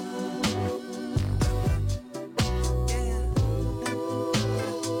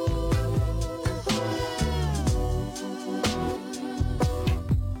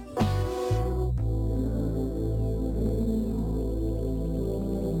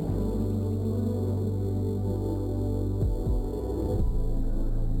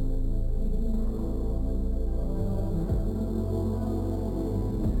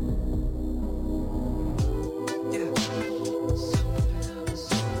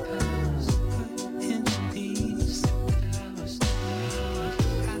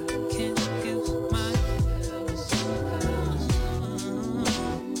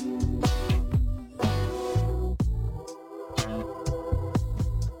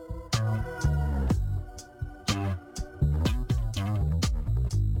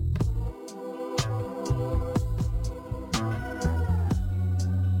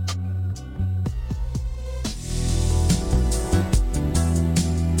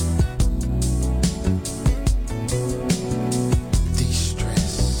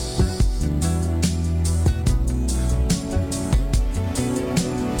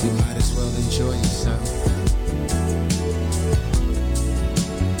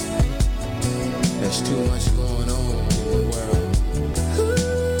 There's too much going on in the world.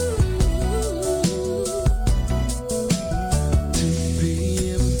 2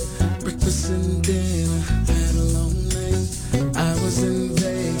 p.m. breakfast and dinner. Had a long night. I was in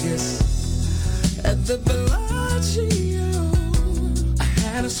Vegas at the Bellagio. I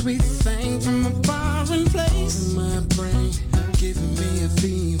had a sweet thing from a foreign place. My brain giving me a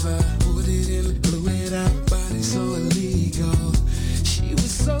fever. Put it in, blew it out. Body so illegal. She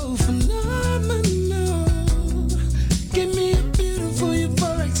was so phenomenal. Give me a beautiful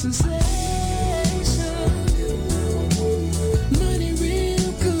euphoric sensation. Money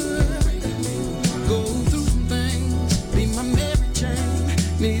real good. Go through some things. Be my Mary Jane.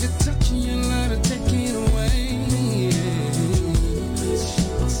 Need a touch of your love to take it away.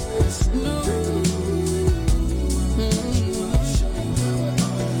 No.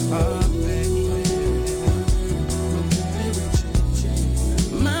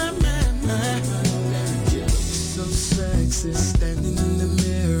 Standing in the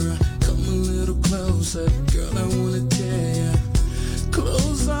mirror, come a little closer, girl, I wanna tell ya.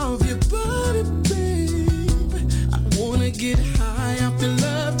 Close off your body, babe. I wanna get high off your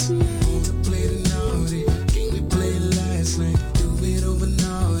love tonight. To play the naughty, can we play it last night? Do it over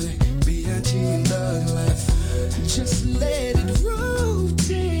naughty, B.I.G. and Thug Life. Just let it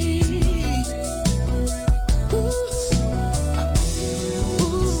rotate.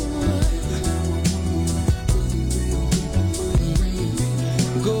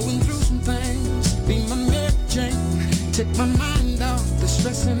 Take my mind off the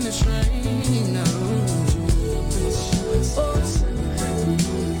stress and the strain.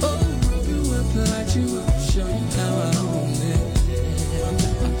 Rub you up, light you up, show you how I own it.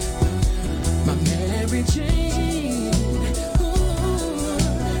 My Mary Jane.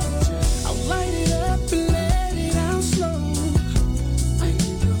 I'll light it up and let it out slow.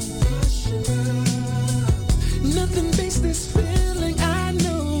 Nothing beats this feeling, I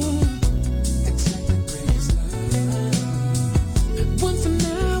know. One for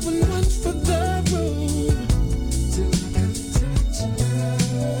now and one for the road. Till I can touch you.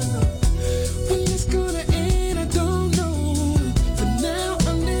 When it's gonna end, I don't know. For now,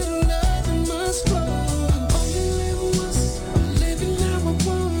 a little love must flow. Only live once, I'm living how I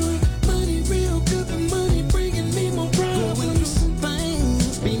want. Money real good, but money bringing me more problems. Going through some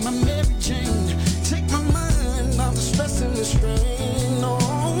things, be my Mary Jane. Take my mind off the stress and the strain. Oh,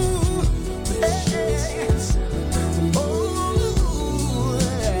 hey.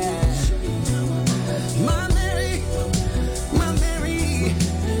 My Mary, my Mary,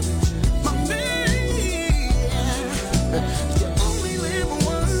 my Mary. You only live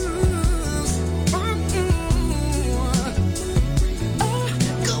once.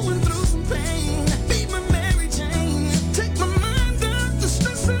 Going through some pain. Be my Mary Jane. Take my mind off the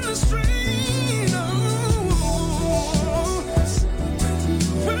stress and the strain. Oh,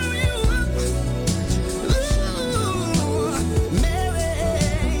 fill you up. Ooh, Mary.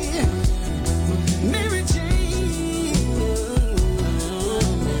 Mary Jane.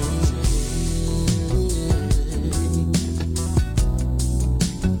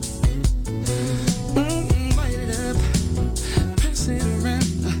 Light it up, pass it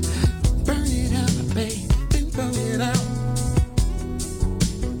around, burn it up, babe, then throw it out.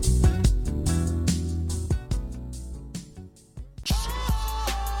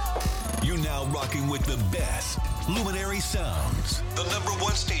 You're now rocking with the best Luminary Sounds, the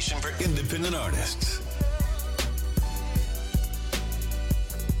 #1 station for independent artists.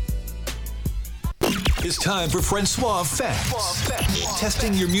 It's time for Francois Facts.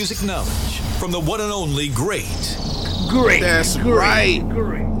 Testing your music knowledge from the one and only Great. That's right.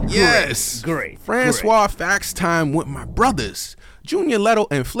 Great. Yes. Great. Francois Facts time with my brothers, Junior Leto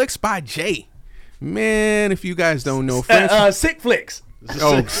and Flicks by Jay. Man, if you guys don't know, Sick Flicks.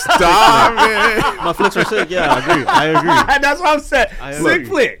 Oh, stop it. My flicks are sick. Yeah, I agree. That's what I'm saying. Sick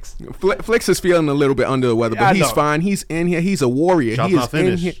Flicks. Flicks is feeling a little bit under the weather, but he's fine. He's in here. He's a warrior. Job's he is not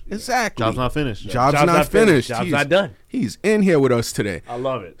finished. in here. Exactly. Job's not finished. Job's not finished. Job's not done. He's in here with us today. I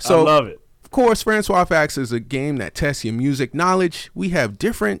love it. So, I love it. Of course, Francois Facts is a game that tests your music knowledge. We have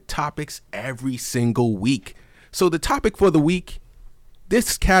different topics every single week. So the topic for the week,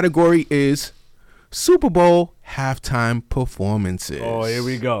 this category is Super Bowl halftime performances. Oh, here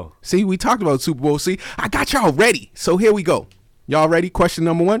we go. See, we talked about Super Bowl. See, I got y'all ready. So here we go. Y'all ready? Question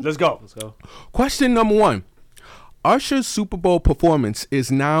number one? Let's go. Question number one. Usher's Super Bowl performance is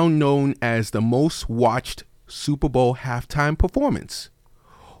now known as the most watched Super Bowl halftime performance.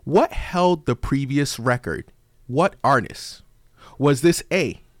 What held the previous record? What artist? Was this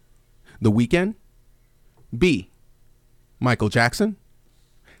A, The Weeknd, B, Michael Jackson,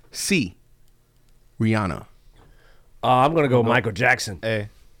 C, Rihanna? I'm gonna go Michael Jackson. Hey,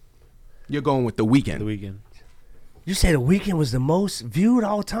 You're going with The Weeknd. The Weeknd. You say The Weeknd was the most viewed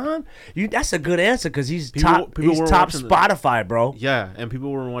all time? That's a good answer because he's People top. He's were top watching Spotify, bro. Yeah, and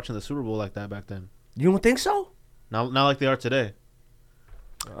people weren't watching the Super Bowl like that back then. You don't think so? Not like they are today.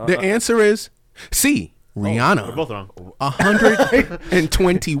 The answer is C. Rihanna. We're both wrong.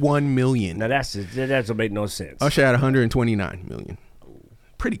 121 million. Now that doesn't make no sense. Usher had 129 million.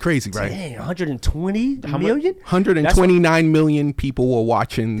 Pretty crazy, right? Dang, 120 million? 129 million people were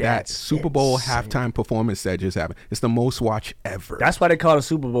watching that That's Super Bowl insane. halftime performance that just happened. It's the most watched ever. That's why they call the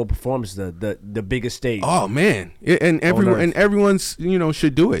Super Bowl performance the biggest stage. Oh man, everyone's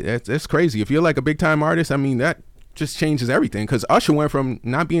should do it. That's crazy. If you're like a big time artist, I mean that just changes everything. Because Usher went from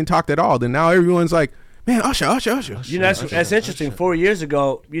not being talked at all, then now everyone's like, man, Usher. You know, that's interesting. 4 years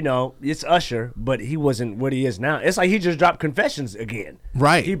ago, it's Usher, but he wasn't what he is now. It's like he just dropped Confessions again.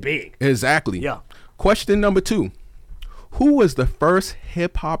 Right. He big. Exactly. Yeah. Question number 2. Who was the first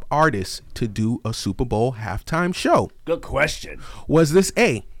hip hop artist to do a Super Bowl halftime show? Good question. Was this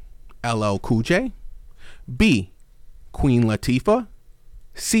A, LL Cool J, B, Queen Latifah,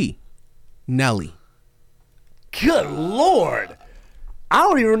 C, Nelly? Good Lord. I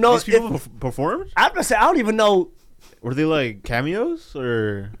don't even know These people performed? I'm gonna say I don't even know. Were they like cameos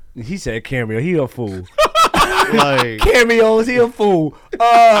or? He said cameo. He a fool. Like Cameos. He a fool.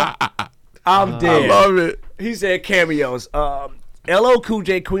 I'm dead. I love it. He said cameos. LL Cool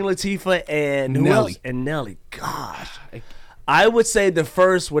J, Queen Latifah, and who Nelly. else? And Nelly. Gosh. I would say the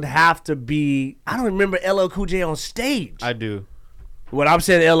first would have to be. I don't remember LL Cool J on stage. I do. What I'm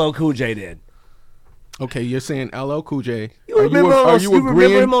saying, LL Cool J then. Okay, you're saying LL Cool J. You remember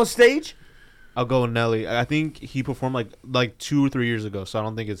him on stage? I'll go Nelly. I think he performed like 2 or 3 years ago, so I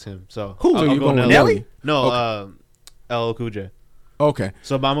don't think it's him. So Who? So I'll you go going Nelly. Nelly? No, LL Cool J. Okay.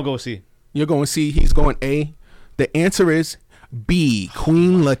 So but I'm gonna go with C. You're going C. He's going A. The answer is B,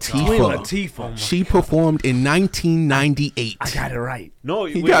 Queen Latifah. Queen Latifah. She performed in 1998. I got it right. No,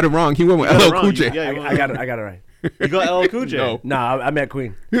 He got it wrong. He went with You got it LL wrong. Cool J. Yeah, I got it right. You got LL Cool J. No. Nah, I meant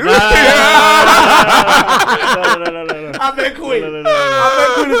Queen. No. I meant Queen. I meant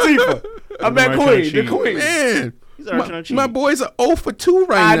Queen Latifah. I meant Queen. The Queen. Man, He's already trying to cheat. my boys are 0 for 2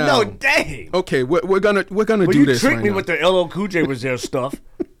 right now. I know. Dang. Okay, we're gonna Well, do you this tricked right me now. with the LL Cool J was there stuff.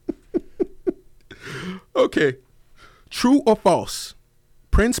 Okay, true or false?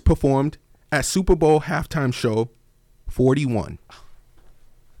 Prince performed at Super Bowl halftime show 41.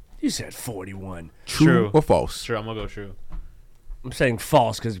 You said 41. True or false? Sure, I'm gonna go true. I'm saying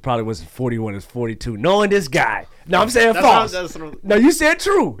false because it probably wasn't 41. It's 42. Knowing this guy. No, I'm saying That's false. what I'm- No, you said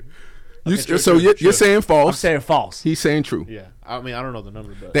true. true, You're true. saying false. I'm saying false. He's saying true. Yeah, I mean I don't know the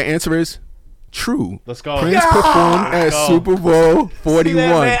number, but The answer is true. let's go. Prince performed at go. Super Bowl 41. See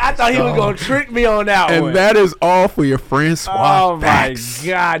that, man? I thought he was going to trick me on that one. And that is all for your friend Swap Oh, my Facts.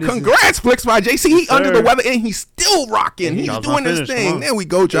 God. this is- Congrats, Flix by JC. He under the Sir. weather and he's still rocking. He's Job's doing not his finished. thing. Come on. There we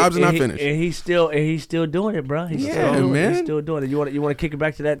go. Jobs are not finished. And he's still doing it, bro. He's Yeah, still, man. He's still doing it. You want to kick it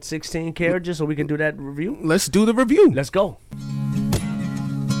back to that 16 carriages so we can do that review? Let's do the review. Let's go.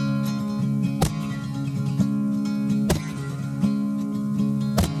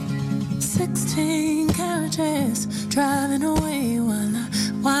 Carriages driving away while I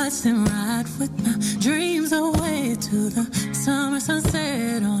watch them ride with my dreams away to the summer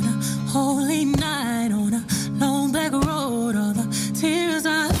sunset on a holy night on a long black road. All the tears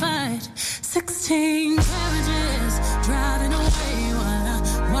I fight. 16 carriages driving away while I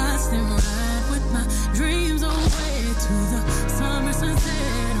watch them ride with my dreams away to the summer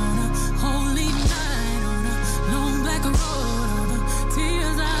sunset on a holy night on a long black road. All the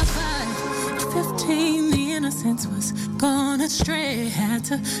tears I fight. At 15, the innocence was gone astray. Had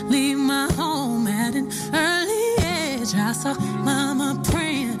to leave my home at an early age. I saw mama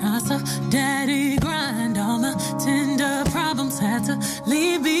praying, I saw daddy grind. All my tender problems had to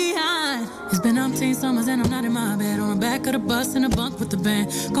leave behind. It's been umpteen summers and I'm not in my bed. On the back of the bus in a bunk with the band.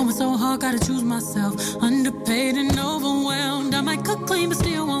 Going so hard, gotta choose myself. Underpaid and overwhelmed. I might cook clean but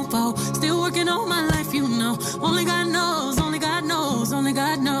still won't fall. Still working all my life, you know. Only God knows, only God knows, only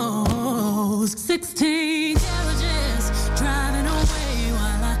God knows. 16 carriages driving away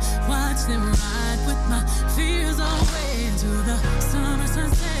while I watch them ride with my fears away to the summer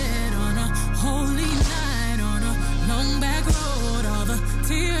sunset on a holy night on a long back road. All the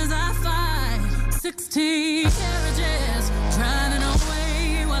tears I fight. 16 carriages driving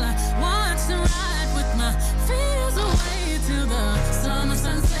away while I watch them ride with my fears away to the summer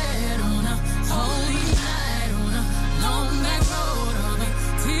sunset on a holy night on a long back road. All the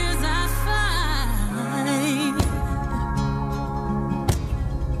tears I fight.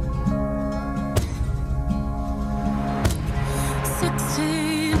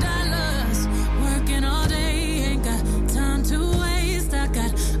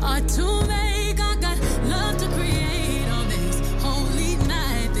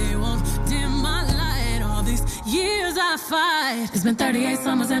 fight. It's been 38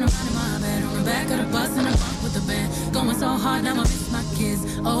 summers and I'm riding my bed on the back of the bus in a bunk with the band. Going so hard, now I miss my kids.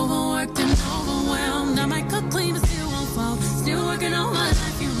 Overworked and overwhelmed. I might cook clean, but still won't fall. Still working on my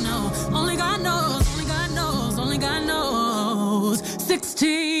life, you know. Only God knows, only God knows, only God knows.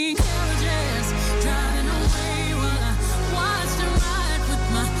 16 carriages driving away while I watch them ride with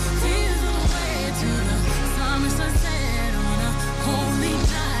my fears away to the summer sunset on a holy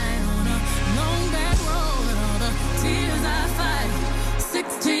night on a long back road. All the tears I fight.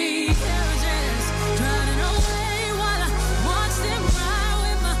 16 carriages driving away while I watch them ride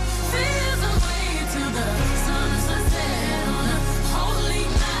with my fears away to the summer sunset on a holy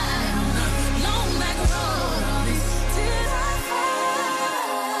night on a long back road. All these tears I fight.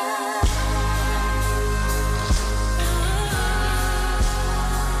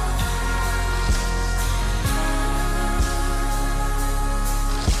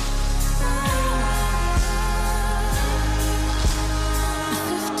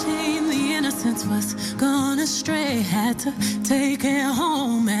 15, the innocence was gone astray. Had to take it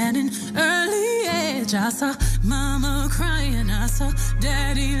home at an early age. I saw mama crying, I saw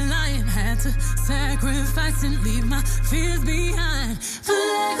daddy lying. Had to sacrifice and leave my fears behind. For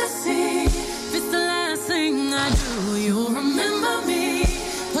legacy, if it's the last thing I do, you'll remember me.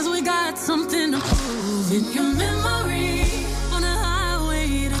 'Cause we got something to prove in your memory. On a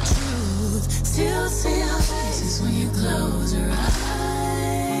highway to truth, still see your faces when you close your eyes.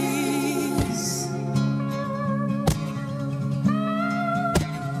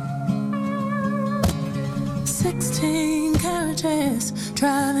 16 carriages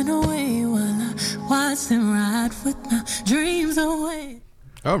driving away while I watch them ride with my dreams away.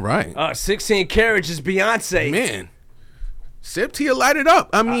 All right. 16 carriages, Beyonce. Man. Sip Tia, light it up.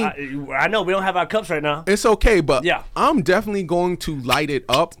 I mean, I know we don't have our cups right now. it's okay, but Yeah. I'm definitely going to light it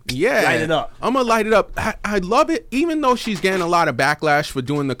up. Yeah. Light it up. I'm going to light it up. I love it. Even though she's getting a lot of backlash for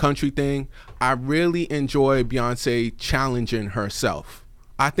doing the country thing, I really enjoy Beyonce challenging herself.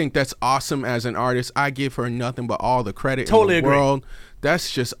 I think that's awesome as an artist. I give her nothing but all the credit Totally in the agree. world.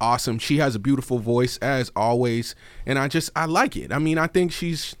 That's just awesome. She has a beautiful voice as always, and I like it. I mean, I think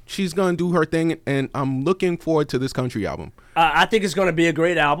she's going to do her thing, and I'm looking forward to this country album. I think it's going to be a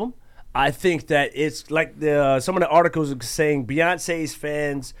great album. I think that it's like some of the articles are saying Beyonce's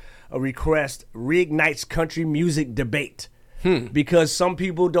fans request reignites country music debate because some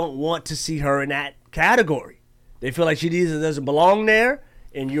people don't want to see her in that category. They feel like she either doesn't belong there,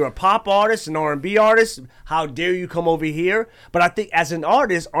 and you're a pop artist, an R&B artist. How dare you come over here? But I think as an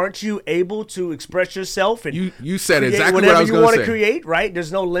artist, aren't you able to express yourself and You said create exactly whatever what I was you going want to to say. create, right?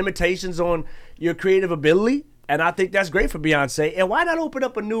 There's no limitations on your creative ability. And I think that's great for Beyonce. And why not open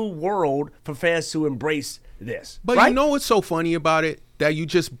up a new world for fans to embrace this? But right? you know what's so funny about it? That you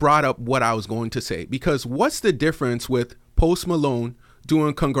just brought up what I was going to say. Because what's the difference with Post Malone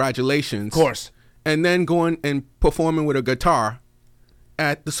doing Congratulations? Of course. And then going and performing with a guitar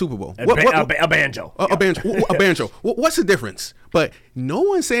at the Super Bowl? A banjo. A banjo. A banjo. What's the difference? But no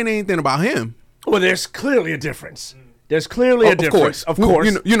one's saying anything about him. Well, there's clearly a difference. There's clearly a difference. Of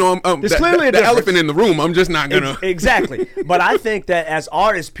course. There's clearly a the difference. elephant in the room. I'm just not going to. Exactly. But I think that as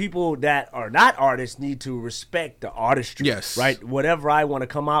artists, people that are not artists need to respect the artistry. Yes. Right? Whatever I want to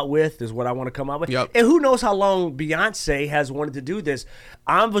come out with is what I want to come out with. Yep. And who knows how long Beyonce has wanted to do this.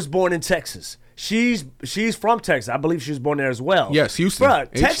 I was born in Texas. She's from Texas. I believe she was born there as well. Yes, Houston. Bruh,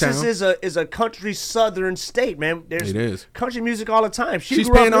 H-Town. Texas is a country southern state, man. There's It is. country music all the time. She's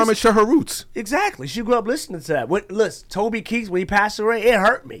grew up paying homage to her roots. Exactly. She grew up listening to that. Listen, Toby Keith, when he passed away, it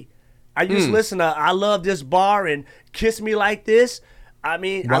hurt me. I used to listen to I Love This Bar and Kiss Me Like This. I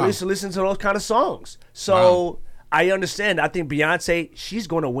mean, Wow. I used to listen to those kind of songs. So Wow. I understand. I think Beyonce, she's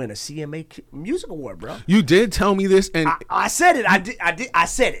going to win a CMA Music Award, bro. You did tell me this, and I said it. I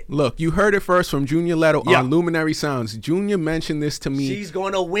said it. look, you heard it first from Junior Leto Yeah. on Luminary Sounds. Junior mentioned this to me. She's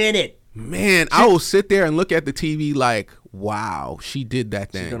going to win it. Man, I will sit there and look at the TV like, wow, she did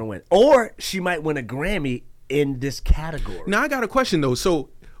that thing. She's going to win. Or she might win a Grammy in this category. Now, I got a question, though. So,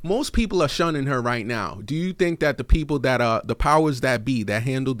 most people are shunning her right now. Do you think that the people that are the powers that be that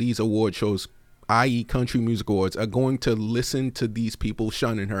handle these award shows, i.e. Country Music Awards, are going to listen to these people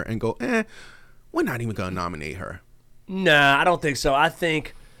shunning her and go, we're not even going to nominate her? Nah, I don't think so. I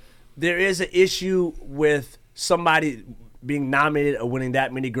think there is an issue with somebody being nominated or winning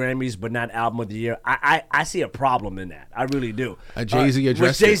that many Grammys but not Album of the Year. I see a problem in that. I really do. Jay-Z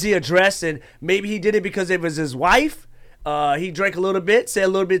addressed which Jay-Z addressed, and maybe he did it because it was his wife. He drank a little bit, said a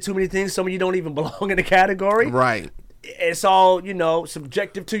little bit too many things. Some of you don't even belong in the category. Right. It's all,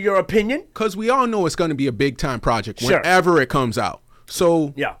 subjective to your opinion. Because we all know it's going to be a big-time project Sure. whenever it comes out.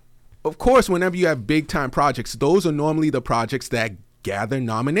 So, Yeah. of course, whenever you have big time projects, those are normally the projects that gather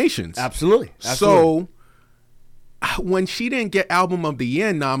nominations. Absolutely. So when she didn't get Album of the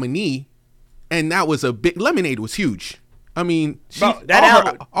Year nominee, and that was a big, Lemonade was huge. I mean,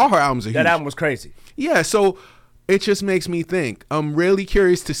 all her albums are huge. That album was crazy. Yeah, so it just makes me think. I'm really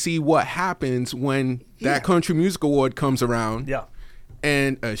curious to see what happens when that Country Music Award comes around. Yeah.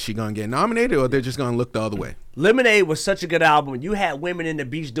 And is she going to get nominated, or they're just going to look the other way? Lemonade was such a good album. You had women in the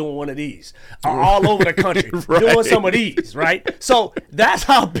beach doing one of these, all over the country, doing some of these, right? So that's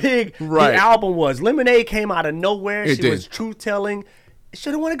how big the album was. Lemonade came out of nowhere. She was truth-telling.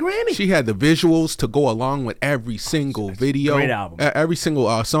 Should have won a Grammy. She had the visuals to go along with every single video. Great album. Every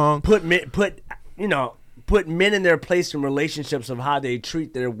single song. Put men in their place in relationships of how they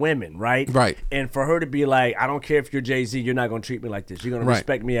treat their women, right? Right. And for her to be like, I don't care if you're Jay-Z, you're not going to treat me like this. You're going to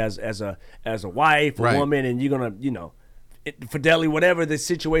respect me as a wife, a woman, and you're going to, fidelity, whatever the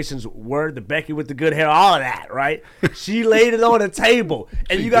situations were, the Becky with the good hair, all of that, right? She laid it on the table,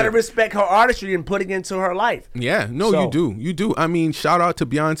 and you got to respect her artistry and put it into her life. Yeah, no, you do. I mean, shout out to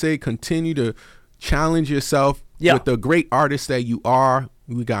Beyonce. Continue to challenge yourself with the great artist that you are.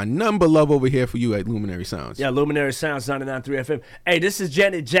 We got nothing but love over here for you at Luminary Sounds. Yeah, Luminary Sounds 99.3 FM. Hey, this is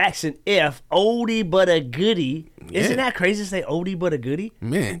Janet Jackson, If, oldie but a goodie. Isn't that crazy to say oldie but a goodie?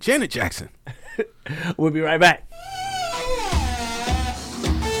 Man, Janet Jackson. We'll be right back.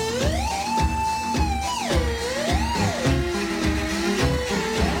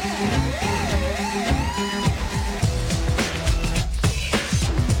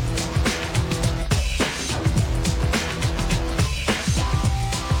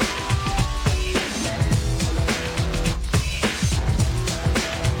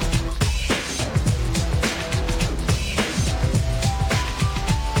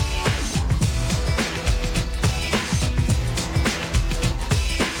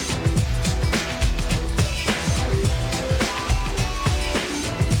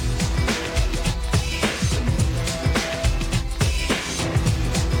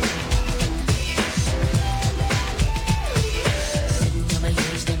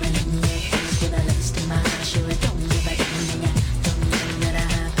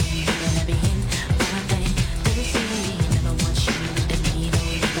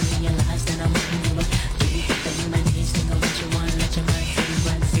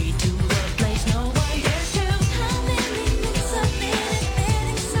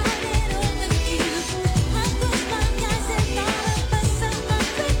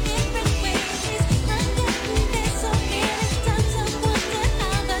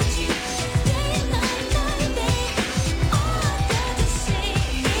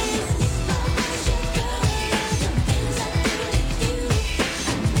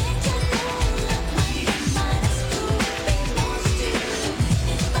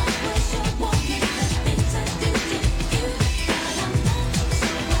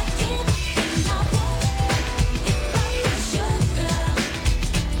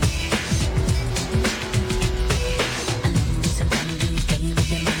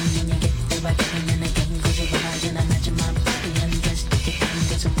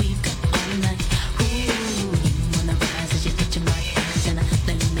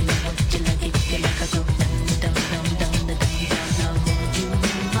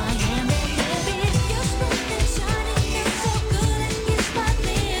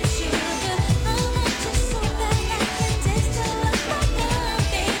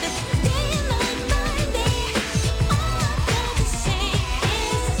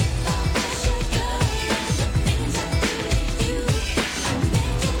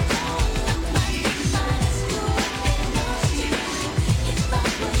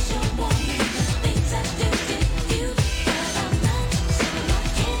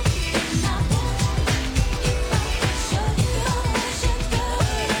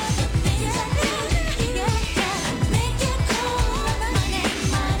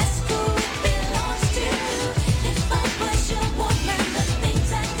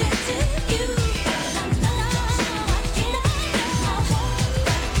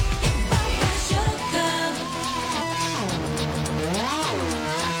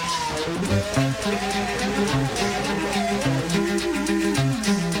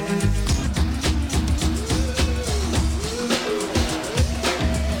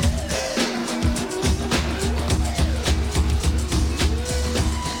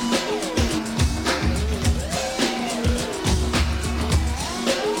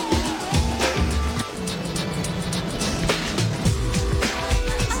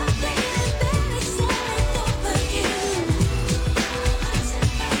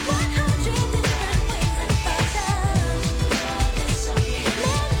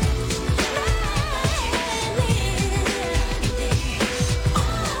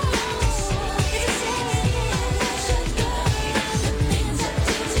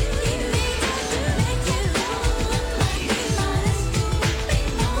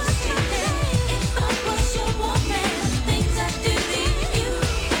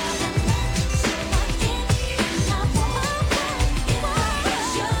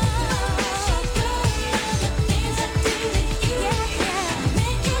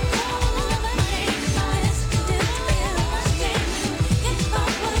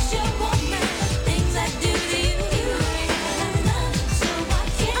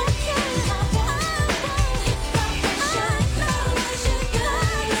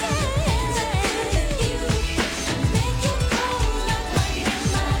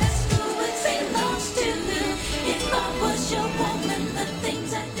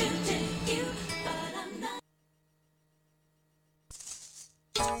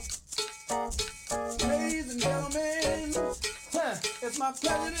 It's my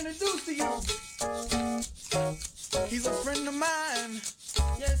pleasure to introduce to you. He's a friend of mine.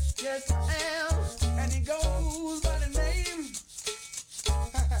 Yes, yes, I am. And he goes by the name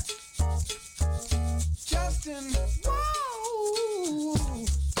Justin. Whoa.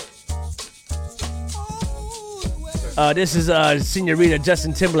 This is Senorita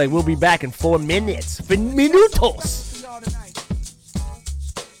Justin Timberlake. We'll be back in 4 minutes. Minutos.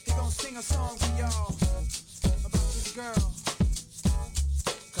 He gonna sing a song for y'all about this girl.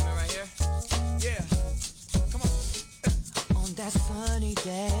 Come in right here. Yeah. Come on. On that sunny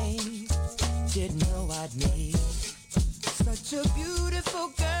day, didn't know I'd meet such a beautiful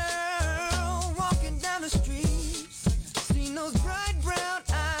girl walking down the street. Seen those bright brown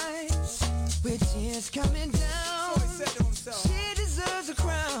eyes with tears coming down. She deserves a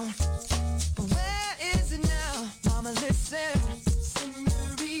crown, but where is it now? Mama, listen.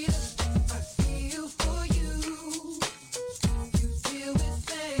 Senorita, I feel for you. You deal with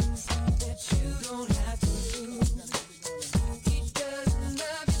things that you don't have to do. He doesn't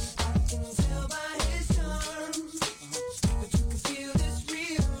love you, I can tell by his charm. But you can feel this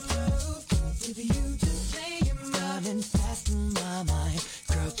real love if you just lay your mind and fast in my mind.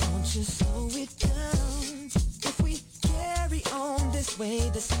 Girl, don't you slow it down. If we carry on this way,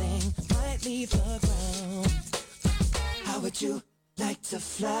 this thing might leave the ground. How would you like to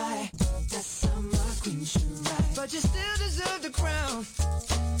fly? That's how my queen should ride. But you still deserve the crown.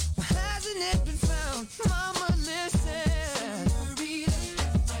 Well, hasn't it been found? Mama, listen. Senorita,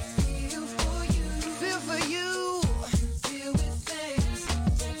 I feel for you. Feel for you. Deal with things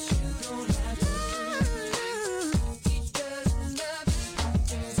that you don't have to do. He doesn't love you, I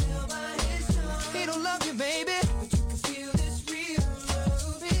can tell by his charm. He don't love you, baby, but you can feel this real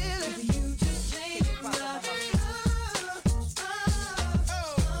love. Feel it. If you just lay it down.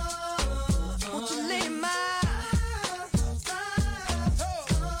 Won't you lay my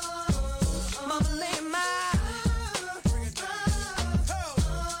Mama, lay my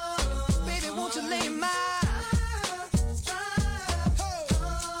baby, won't you lay my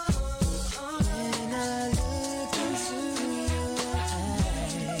when I look into your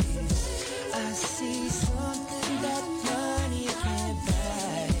eyes, I see something that money can't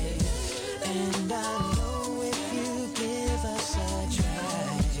buy. And I know if you give us a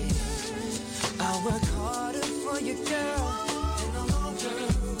try, I'll work harder for you, girl. In the long term,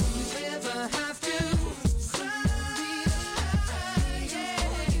 you ever have to.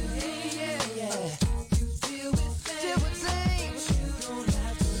 Yeah. You deal with things you don't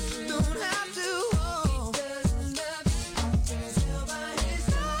have to. Don't have to. Oh. He doesn't love you, I can tell by his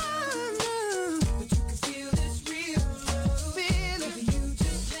charm. But you can feel this real love. Feel it. If you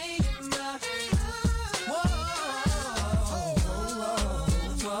just lay in my whoa.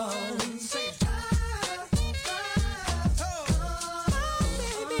 Say it.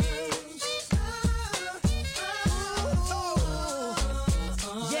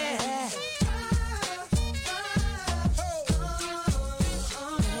 Yeah.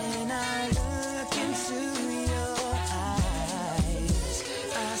 When I look into your eyes,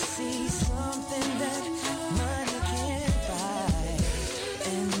 I see something that money can't buy.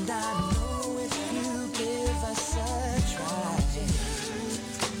 And I know if you give us a try,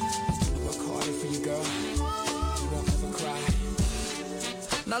 Work harder for you, girl. You won't ever cry.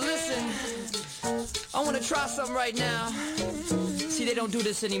 now listen, I wanna try something right now. See, they don't do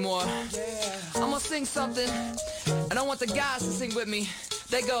this anymore. I'm gonna sing something, and I want the guys to sing with me.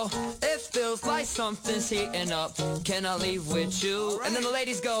 They go, it feels like something's heating up. Can I leave with you? And then the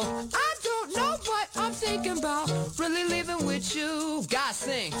ladies go, I don't know what I'm thinking about. Really leaving with you. Guys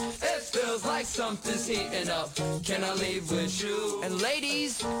sing, it feels like something's heating up. Can I leave with you? And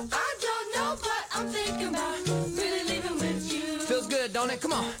ladies, I don't know what I'm thinking about. Really leaving with you. Feels good, don't it?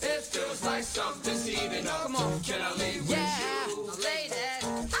 Come on. It feels like something's heating up. Come on. Can I leave with you? Ladies,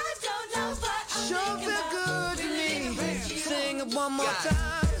 I don't know what I'm sure thinking about. Sure feel good to me. Sing it one more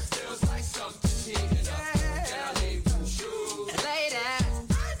time. It feels like something's heating up. Can I leave with you? Ladies,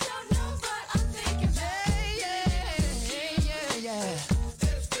 I don't know what I'm thinking about. Yeah.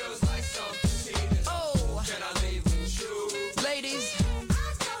 It feels like something's heating up. Oh. Can I leave with you? Ladies, I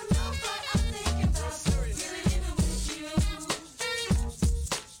don't know what I'm thinking about. Really leaving with you.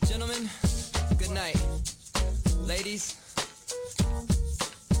 Gentlemen, good night. Ladies,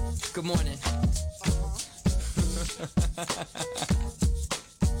 good morning.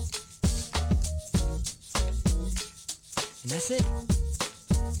 And that's it.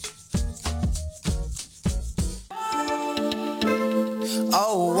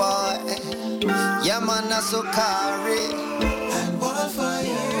 Oh, what? Yeah, man, that's so carry. And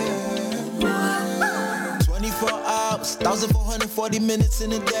wildfire. 24 hours. hours. 1,440 minutes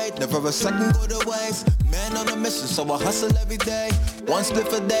in a day. Never a second go to waste. Man on a mission, so I hustle every day. One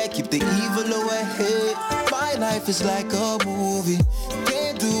split a day, keep the evil away. Hey, my life is like a movie.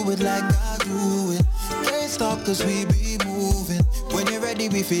 Can't do it like I do it. Can't stop cause we be moving. When you're ready,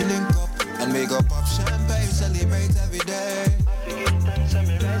 we feeling up. And we go pop champagne, celebrate every day.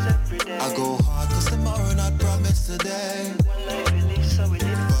 I go hard cause tomorrow not promised today. But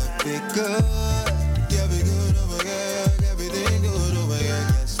we good, yeah we good over here. Everything good over here,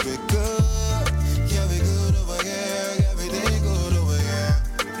 yes we good. Yeah we good over here, everything good over here.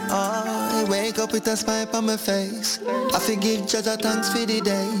 I wake up with a smile on my face. I forgive Judge thanks for the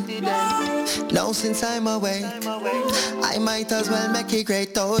day. Now since I'm away, I might as well make it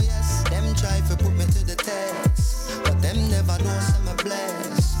great. Oh yes, them try to put me to the test, but them never know some are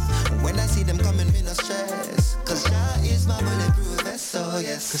blessed. When I see them coming, me no stress, cause Jah is my bulletproof vest. So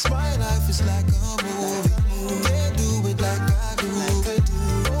yes, cause my life is like a movie. Can't do it like I do it.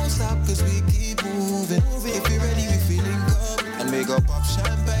 Don't stop cause we keep moving. If you're ready, we feeling good. And we go pop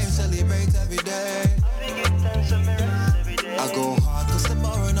champagne, celebrate every day. I go hard cause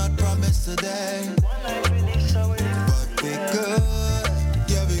tomorrow not promised today. But we good,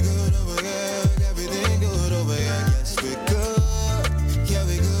 yeah we good over here. Everything good over here, yes we good. Yeah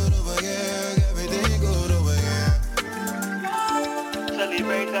we good over here, everything good over here.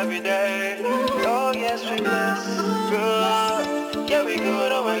 Celebrate every day. Oh yes we bless. Good. Yeah we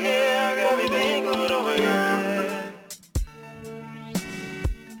good over here. Everything good over here.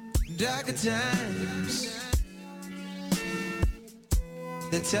 Darker times,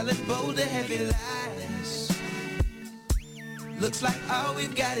 they're telling bold and heavy lies. Looks like all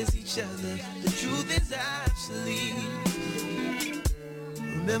we've got is each other. The truth is obsolete.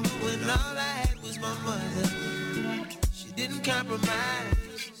 Remember when all I had was my mother? She didn't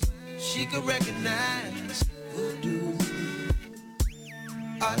compromise. She could recognize voodoo.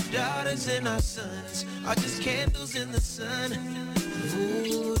 Our daughters and our sons are just candles in the sun.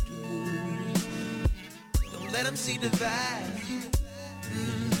 Voodoo. Don't let them see divide.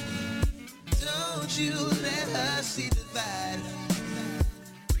 Don't you let her see divide.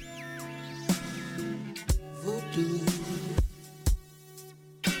 Voodoo.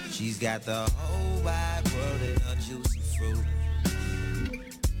 She's got the whole wide world in her juicy fruit.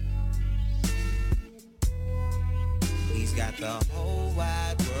 He's got the whole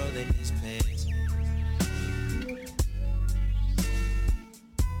wide world in his pants.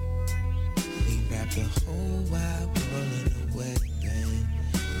 He wrapped the whole wide world in a wedding band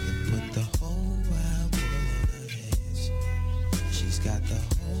and put the whole wide world on her hands. She's got the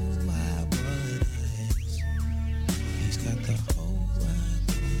whole wide world in her hands. He's got the whole wide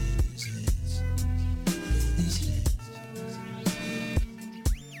world in his hands. In his hands.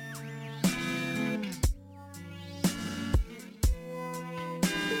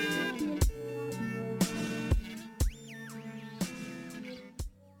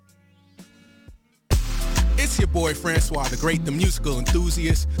 It's your boy Francois the Great, the musical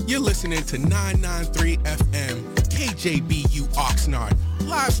enthusiast. You're listening to 993 FM, KJBU Oxnard.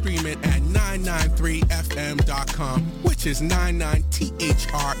 Live stream it at 993fm.com, which is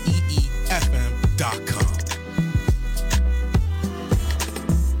 99THREEFM.com.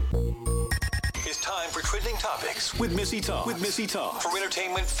 It's time for Trending Topics with Missy Tom. For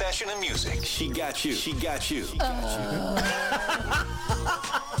entertainment, fashion, and music, she got you.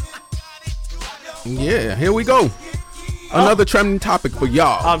 Yeah, here we go. Another trending topic for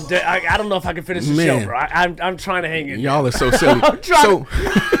y'all. I don't know if I can finish the show, bro. I'm trying to hang in. Y'all are so silly.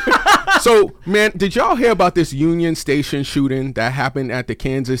 So, man, did y'all hear about this Union Station shooting that happened at the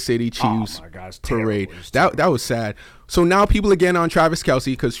Kansas City Chiefs parade? That was sad. So now people are getting on Travis Kelce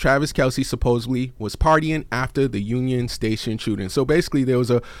because Travis Kelce supposedly was partying after the Union Station shooting. So basically there was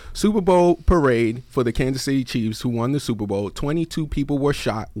a Super Bowl parade for the Kansas City Chiefs who won the Super Bowl. 22 people were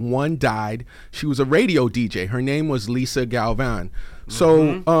shot. One died. She was a radio DJ. Her name was Lisa Galvan.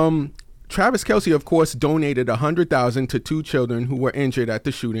 So Travis Kelce, of course, donated $100,000 to two children who were injured at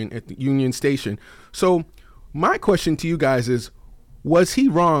the shooting at the Union Station. So my question to you guys is, was he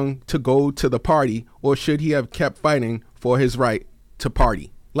wrong to go to the party, or should he have kept fighting for his right to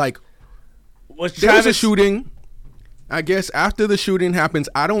party? Like, there was a shooting. I guess after the shooting happens,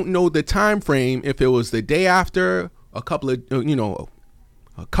 I don't know the time frame, if it was the day after, a couple of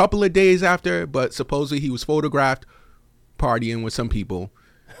days after, but supposedly he was photographed partying with some people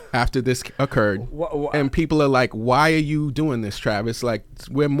after this occurred. And people are like, why are you doing this, Travis? Like,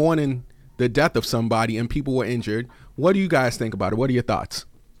 we're mourning the death of somebody and people were injured. What do you guys think about it? What are your thoughts?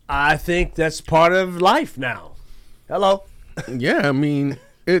 I think that's part of life now. Hello. Yeah, I mean,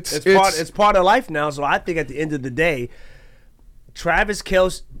 It's part of life now. So I think at the end of the day, Travis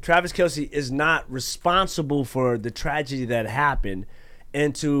Kelce is not responsible for the tragedy that happened,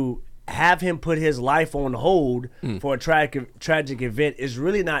 and to have him put his life on hold for a tragic event is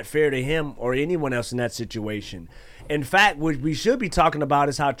really not fair to him or anyone else in that situation. In fact, what we should be talking about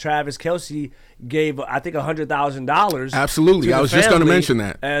is how Travis Kelce gave, I think, $100,000. Absolutely, to I the was just going to family mention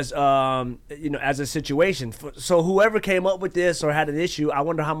that as as a situation. So whoever came up with this or had an issue, I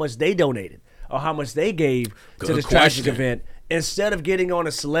wonder how much they donated or how much they gave to this tragic event instead of getting on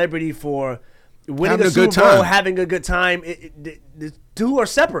a celebrity for winning Having a a good Super Bowl, time. having a good time. The two are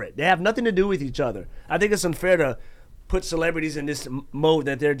separate. They have nothing to do with each other. I think it's unfair to put celebrities in this mode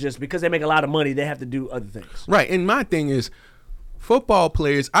that they're just, because they make a lot of money, they have to do other things. Right. And my thing is, football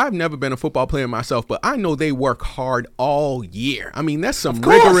players, I've never been a football player myself, but I know they work hard all year. I mean, that's some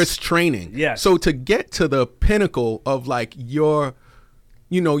rigorous training. Yes. So to get to the pinnacle of like your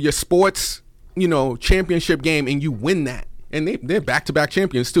sports, championship game, and you win that, and they're back-to-back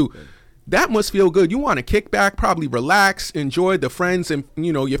champions too. That must feel good. You want to kick back, probably relax, enjoy the friends and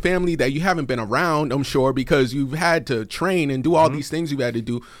your family that you haven't been around, I'm sure, because you've had to train and do all these things you've had to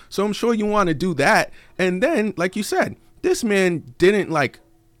do. So I'm sure you want to do that. And then, like you said, this man didn't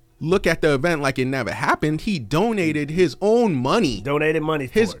look at the event like it never happened. He donated his own money.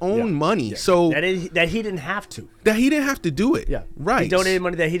 His own money. Yeah. So that he didn't have to. That he didn't have to do it. Yeah. Right. He donated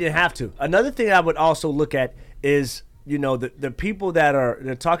money that he didn't have to. Another thing I would also look at is, the people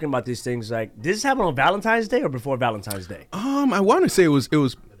they're talking about these things, like, did this happen on Valentine's Day or before Valentine's Day? I want to say it was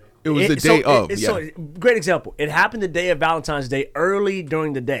the day of. So, great example. It happened the day of Valentine's Day, early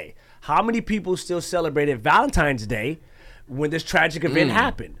during the day. How many people still celebrated Valentine's Day when this tragic event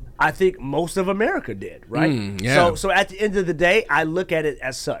happened? I think most of America did, right? Yeah. So at the end of the day, I look at it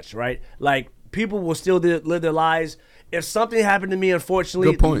as such, right? Like, people will still live their lives. If something happened to me,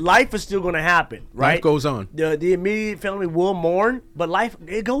 unfortunately, Good point. life is still going to happen, right? Life goes on. The immediate family will mourn, but life,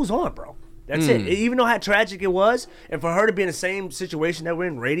 it goes on, bro. That's it. Even though how tragic it was, and for her to be in the same situation that we're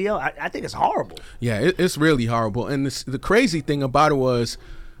in radio, I think it's horrible. Yeah, it's really horrible. And the crazy thing about it was,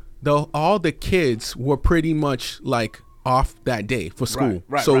 all the kids were pretty much like off that day for school.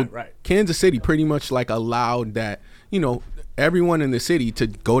 Right. Kansas City pretty much like allowed that, everyone in the city to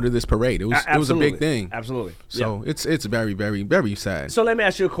go to this parade. It was a big thing. Absolutely. So it's very, very, very sad. So let me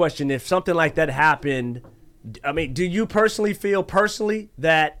ask you a question. If something like that happened, I mean, do you personally feel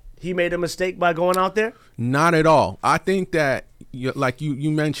that he made a mistake by going out there? Not at all. I think that, like you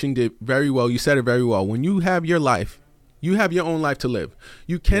mentioned it very well. You said it very well. When you have your life, you have your own life to live.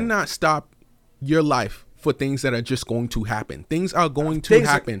 You cannot stop your life for things that are just going to happen. Things are going to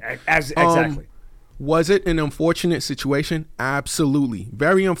happen. Exactly. Was it an unfortunate situation? Absolutely.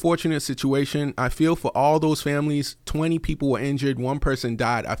 Very unfortunate situation. I feel for all those families. 20 people were injured. One person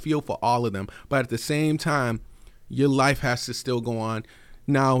died. I feel for all of them. But at the same time, your life has to still go on.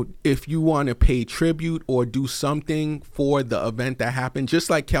 Now, if you want to pay tribute or do something for the event that happened, just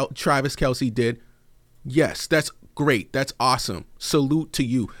like Travis Kelce did, yes, that's great. That's awesome. Salute to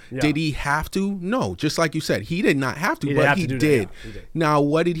you. Yeah. Did he have to? No. Just like you said, he did not have to, but he did. Yeah, he did. Now,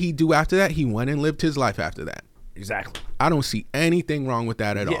 what did he do after that? He went and lived his life after that. Exactly. I don't see anything wrong with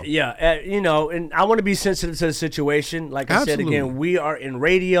that at all. Yeah. And I want to be sensitive to the situation. Like I said Absolutely. again, we are in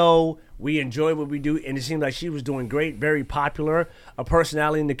radio. We enjoy what we do, and it seemed like she was doing great, very popular, a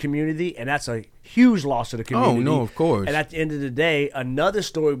personality in the community, and that's a huge loss to the community. Oh, no, of course. And at the end of the day, another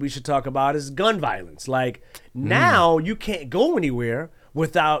story we should talk about is gun violence. Like, now you can't go anywhere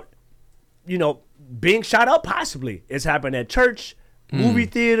without, being shot up, possibly. It's happened at church, movie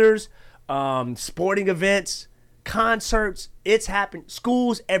theaters, sporting events, concerts. It's happened.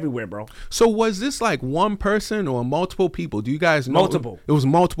 Schools everywhere, bro. So was this like one person or multiple people? Do you guys know? Multiple. It was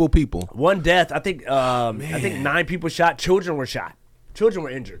multiple people. One death. I think 9 people shot. Children were shot. Children were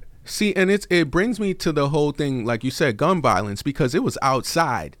injured. See, and it brings me to the whole thing, like you said, gun violence, because it was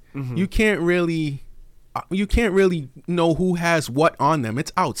outside. You can't really know who has what on them.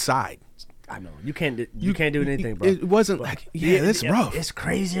 It's outside. I know. You can't do anything, bro. It wasn't it's rough. It's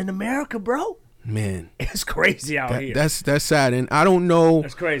crazy in America, bro. Man, it's crazy out here. That's sad, and I don't know.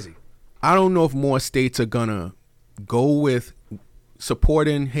 That's crazy. I don't know if more states are gonna go with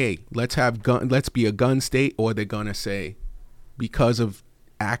supporting. Hey, let's be a gun state, or they're gonna say, because of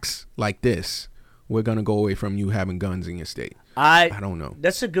acts like this, we're gonna go away from you having guns in your state. I don't know.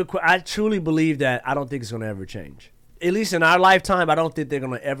 That's a good question. I truly believe that. I don't think it's gonna ever change. At least in our lifetime, I don't think they're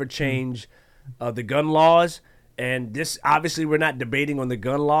gonna ever change the gun laws. And this, obviously, we're not debating on the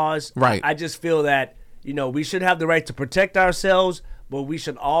gun laws. Right. I just feel that, we should have the right to protect ourselves, but we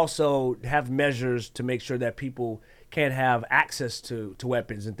should also have measures to make sure that people can't have access to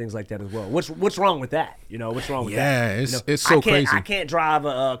weapons and things like that as well. What's wrong with that? You know, what's wrong with that? Yeah, You know, it's so crazy. I can't drive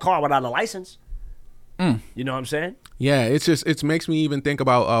a car without a license. You know what I'm saying? Yeah, it makes me even think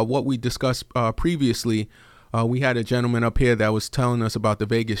about what we discussed previously. We had a gentleman up here that was telling us about the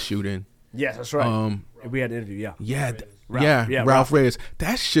Vegas shooting. Yes, that's right. We had an interview. Ralph Reyes.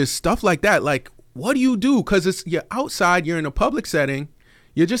 That's just stuff like that. Like, what do you do? Because you're outside, you're in a public setting,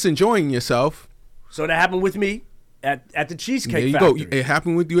 you're just enjoying yourself. So that happened with me at the Cheesecake Factory. Factory. It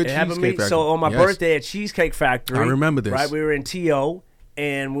happened with you at Cheesecake Factory. So on my birthday at Cheesecake Factory, I remember this. Right, we were in TO,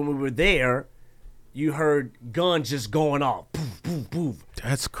 and when we were there, you heard guns just going off. Poof, poof, poof.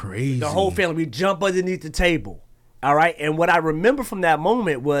 That's crazy. The whole family, we jump underneath the table. All right, and what I remember from that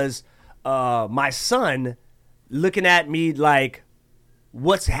moment was my son looking at me like,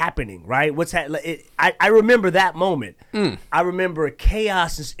 what's happening, right? I remember that moment. I remember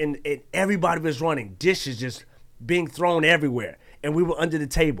chaos and everybody was running, dishes just being thrown everywhere, and we were under the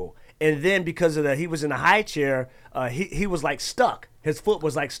table. And then because of he was in a high chair, he was like stuck. His foot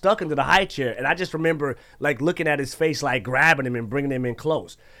was like stuck into the high chair, and I just remember like looking at his face, like grabbing him and bringing him in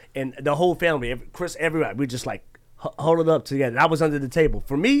close. And the whole family, Chris, everybody, we just like hold it up together. I was under the table.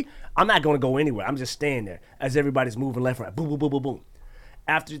 For me, I'm not going to go anywhere. I'm just staying there as everybody's moving left, right, boom, boom, boom, boom, boom.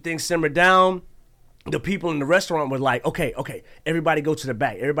 After things simmered down, the people in the restaurant were like, okay, everybody go to the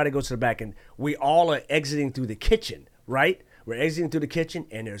back. Everybody go to the back. And we all are exiting through the kitchen, right? We're exiting through the kitchen,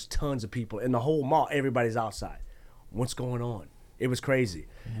 and there's tons of people. In the whole mall, everybody's outside. What's going on? It was crazy.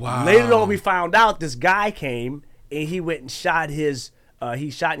 Wow. Later on, we found out this guy came, and he went and shot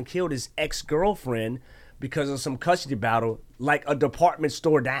and killed his ex-girlfriend because of some custody battle, like a department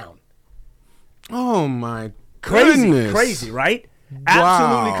store down. Oh, my goodness. Crazy, right? Wow.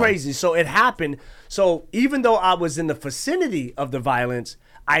 Absolutely crazy. So it happened. So even though I was in the vicinity of the violence,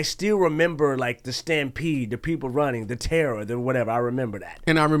 I still remember like the stampede, the people running, the terror, the whatever. I remember that.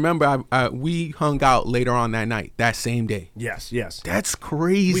 And I remember we hung out later on that night, that same day. Yes. That's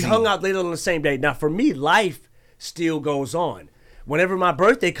crazy. We hung out later on the same day. Now, for me, life still goes on. Whenever my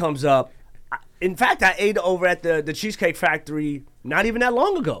birthday comes up, in fact, I ate over at the Cheesecake Factory not even that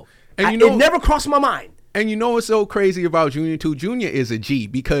long ago. And it never crossed my mind. And you know what's so crazy about Junior too? Junior is a G,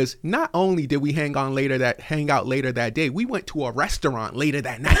 because not only did we hang out later that day, we went to a restaurant later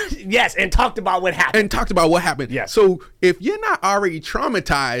that night. Yes, and talked about what happened. Yes. So if you're not already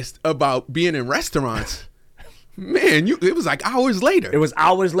traumatized about being in restaurants, man, it was like hours later. It was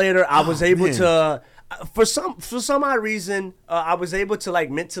hours later. I was able to, for some odd reason, I was able to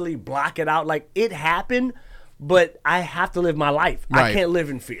like mentally block it out. Like it happened, but I have to live my life. Right. I can't live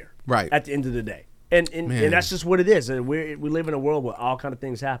in fear. Right. At the end of the day. And that's just what it is. And we live in a world where all kind of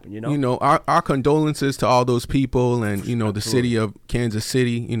things happen, you know? You know, our condolences to all those people, and, you know, the city of Kansas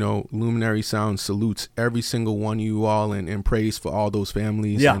City, you know, Luminary Sound salutes every single one of you all and prays for all those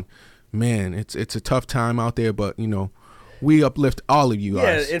families. Yeah. And, man, it's a tough time out there, but, you know, we uplift all of you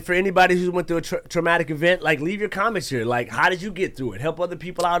guys. Yeah, and for anybody who went through a traumatic event, like, leave your comments here. Like, how did you get through it? Help other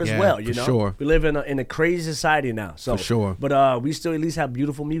people out as well, you know? Sure. We live in a crazy society now. So, for sure. But we still at least have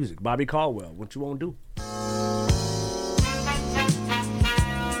beautiful music. Bobby Caldwell, what you want to do?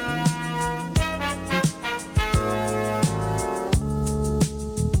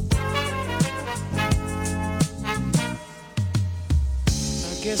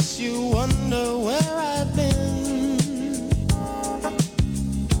 I guess you wonder where I've been.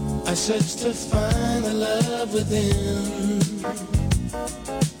 I searched to find the love within.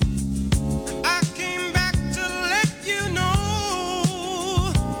 I came back to let you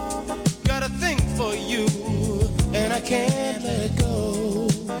know, got a thing for you, and I can't let go.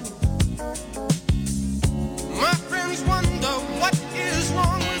 My friends wonder what is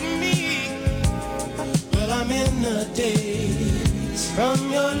wrong with me. Well, I'm in a daze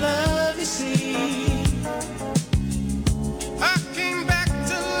from your love, you see. I came back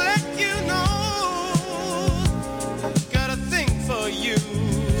to let you know, got a thing for you,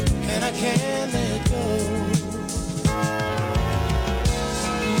 and I can't let go.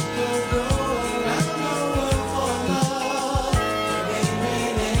 Some people go around the world for love, but they may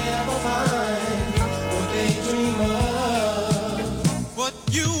never find what they dream of. What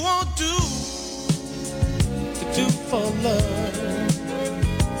you won't do to do for love.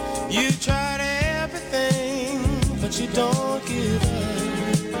 You tried everything, but you don't give up.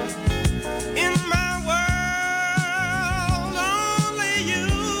 In my world, only you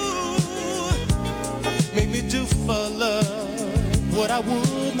make me do for love what I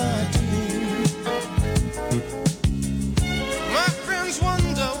would not do. My friends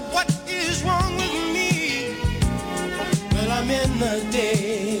wonder what is wrong with me. Well, I'm in the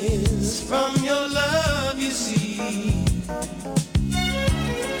daze from your love, you see.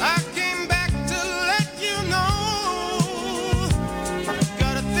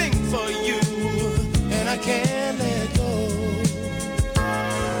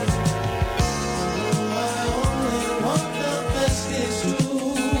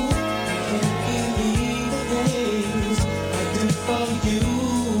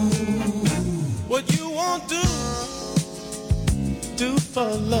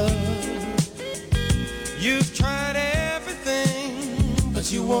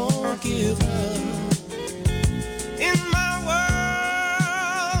 but you won't give up. In my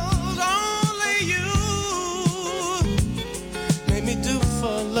world, only you make me do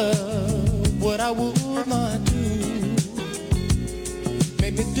for love what I would not do.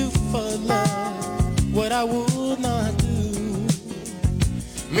 Make me do for love what I would not do.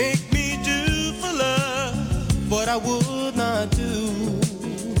 Make me do for love what I would not do.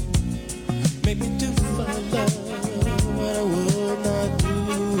 Make me do for love what I would not do.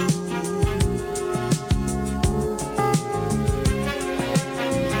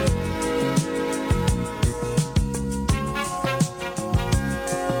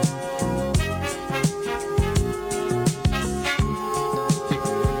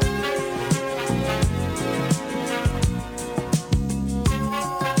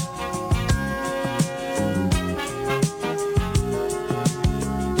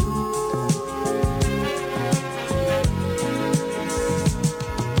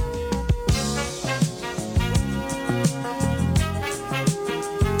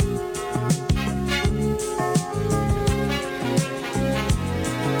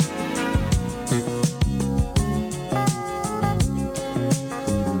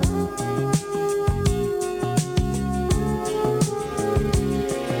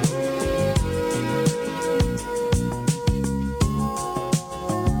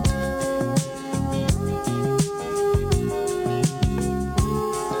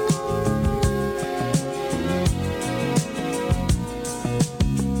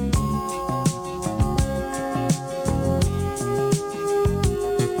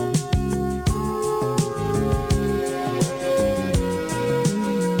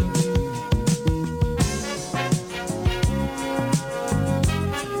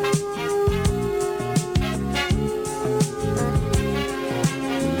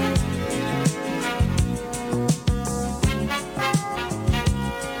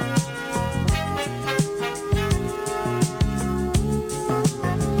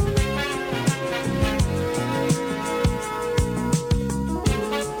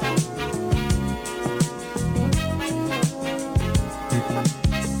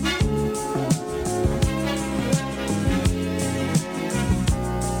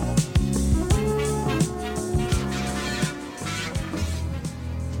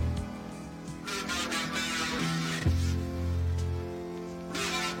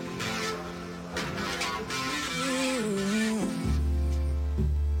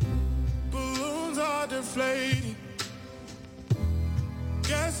 Balloons are deflating.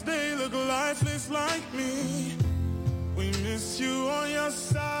 Guess they look lifeless like me. We miss you on your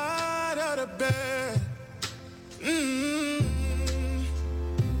side of the bed.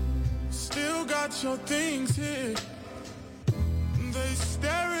 Still got your things here. They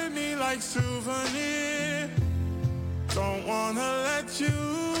stare at me like souvenir. Don't wanna let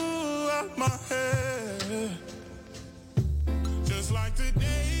you out my head. Just like the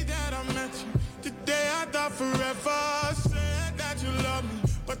day that I met you, the day I thought forever. Said that you love me,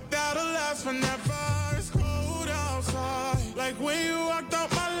 but that'll last forever. It's cold outside, like when you walked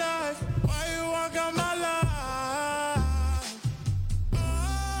out my life. Why you walk out my life?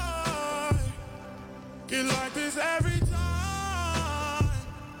 I get like this every time.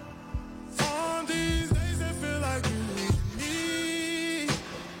 On these days that feel like you need me.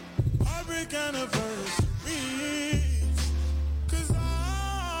 Heartbreak anniversaries. 'Cause I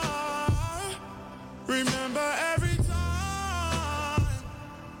remember every time.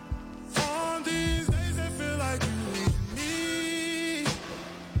 On these days that feel like you need me.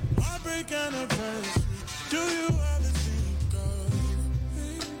 Heartbreak anniversary. Do you ever think of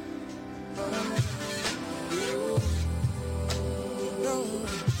me? No.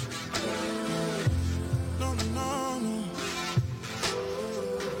 No, no, no.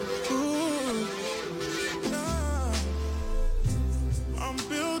 Ooh, nah. I'm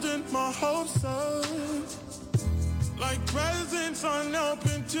building my hopes up, like presents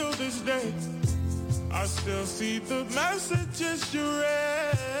unopened till this day. I still see the messages you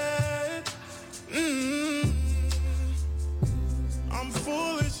read. I'm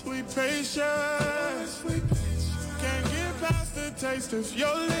foolishly patient. Can't get past the taste of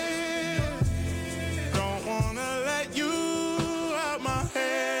your lips. Don't wanna let you out my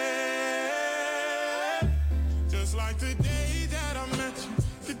head. Just like the day that I met you,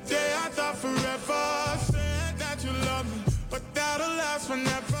 the day I thought forever. Said that you love me, but that'll last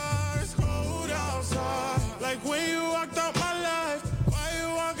forever. It's cold outside, like when you walked out my life. Why you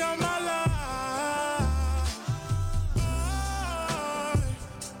walk out my life? I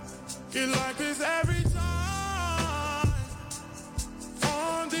get like this every time.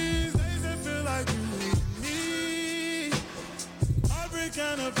 On these days that feel like you need me. Heartbreak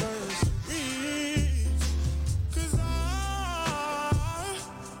heartbreak anniversaries. 'Cause I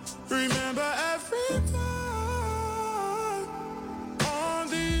remember every time. On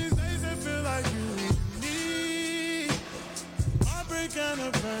these days that feel like you need. Heartbreak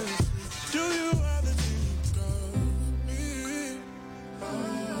anniversary. Do you ever think of me?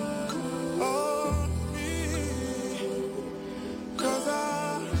 Oh, me. 'Cause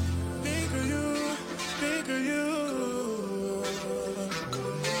I think of you, think of you.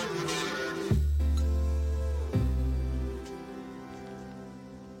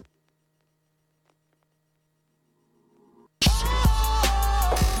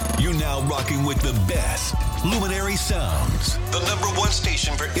 You're now rocking with the best Luminary Sounds, the #1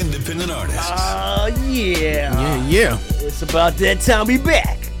 station for independent artists. Yeah. Yeah. It's about that time we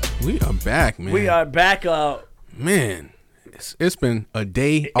back. We are back, man. We are back. Man, it's been a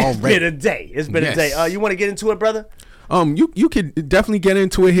day It's already. been a day. It's been a day. You want to get into it, brother? You could definitely get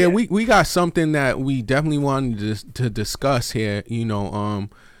into it here. We got something that we definitely wanted to discuss here.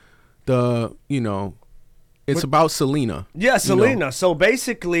 It's about Selena. Yeah, you Selena. know. So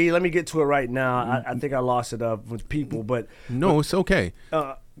basically, let me get to it right now. I think I lost it up with people, but No, it's okay.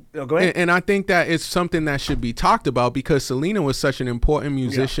 go ahead. And I think that it's something that should be talked about because Selena was such an important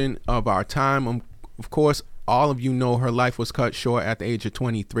musician of our time. Of course, all of you know her life was cut short at the age of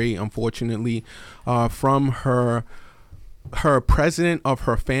 23, unfortunately, from her president of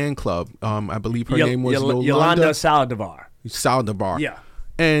her fan club. I believe her name was Yolanda Saldivar. Saldivar. Yeah.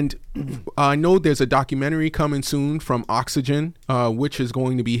 And I know there's a documentary coming soon from Oxygen, which is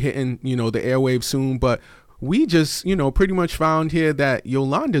going to be hitting, the airwaves soon. But we just, pretty much found here that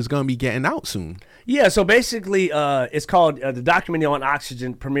Yolanda's going to be getting out soon. Yeah, so basically, it's called, the documentary on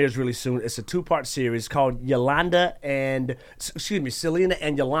Oxygen premieres really soon. It's a 2-part series called Selena and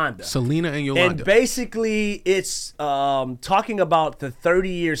Yolanda. Selena and Yolanda. And basically, it's talking about the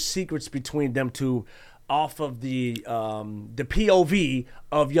 30-year secrets between them two off of the POV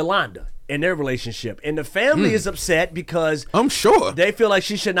of Yolanda and their relationship. And the family is upset because I'm sure they feel like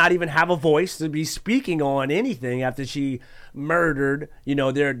she should not even have a voice to be speaking on anything after she murdered,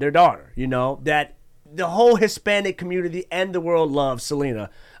 their daughter. That the whole Hispanic community and the world loves Selena,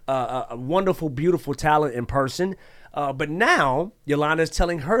 a wonderful, beautiful talent in person. But now Yolanda is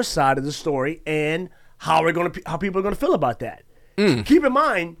telling her side of the story and how people are gonna feel about that. Keep in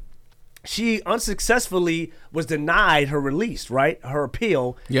mind, she unsuccessfully was denied her release, right? Her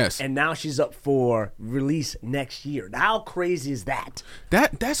appeal. Yes. And now she's up for release next year. How crazy is that?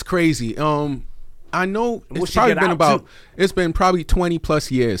 That's crazy. I know Will it's she probably get been out, too? it's been probably 20 plus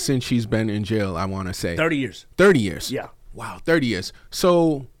years since she's been in jail, I want to say. 30 years. 30 years. Yeah. Wow, 30 years.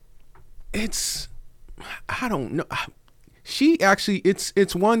 So I don't know. She actually,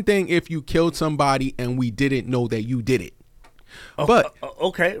 it's one thing if you killed somebody and we didn't know that you did it. But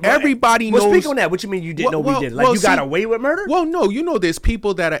okay, everybody knows. Well, speak on that. What you mean you didn't know we did it? Like you got away with murder? Well, no, there's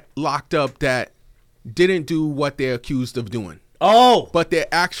people that are locked up that didn't do what they're accused of doing. Oh, but they're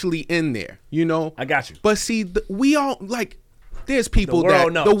actually in there. I got you. But see, we all there's people the world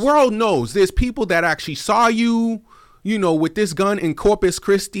that knows. The world knows. There's people that actually saw you, with this gun in Corpus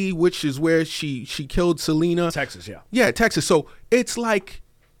Christi, which is where she killed Selena. Texas, yeah. Yeah, Texas. So it's like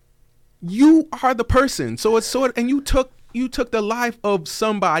you are the person. So it's and you took the life of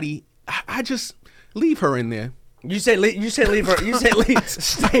somebody. I just leave her in there. You say leave her. You say leave.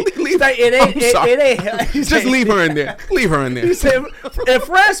 Stay. Leave. It ain't. Just leave her in there. Leave her in there. You say if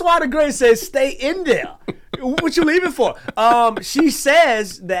Francois the Great says stay in there, what you leaving for? She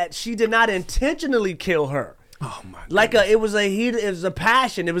says that she did not intentionally kill her. Oh my! Like it was a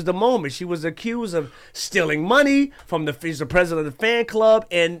passion. It was the moment. She was accused of stealing money from she's the president of the fan club,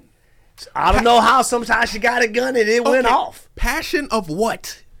 and I don't know how. Sometimes she got a gun and it went off. Passion of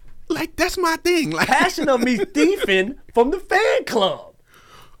what? Like that's my thing. Like passion of me thieving from the fan club.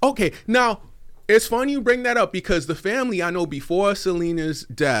 Okay, now it's funny you bring that up because the family, I know before Selena's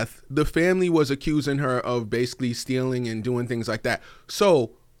death, the family was accusing her of basically stealing and doing things like that.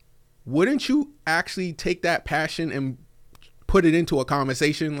 So wouldn't you actually take that passion and put it into a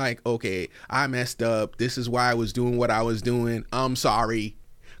conversation like, okay, I messed up. This is why I was doing what I was doing. I'm sorry.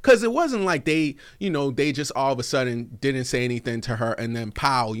 Because it wasn't like they just all of a sudden didn't say anything to her and then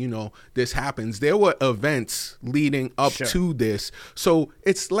pow, this happens. There were events leading up to this. So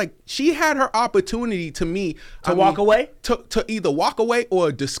it's like she had her opportunity to walk away? To either walk away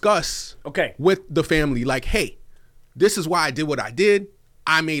or discuss with the family. Like, hey, this is why I did what I did.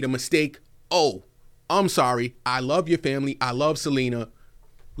 I made a mistake. Oh, I'm sorry. I love your family. I love Selena.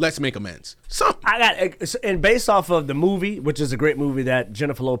 Let's make amends. And based off of the movie, which is a great movie that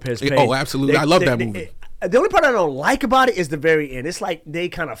Jennifer Lopez played. Oh, absolutely. I love that movie. The only part I don't like about it is the very end. It's like they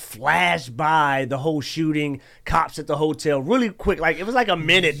kind of flash by the whole shooting, cops at the hotel really quick. Like it was like a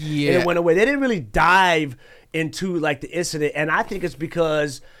minute and it went away. They didn't really dive into like the incident, and I think it's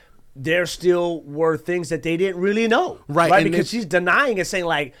because there still were things that they didn't really know. Right? Because she's denying and saying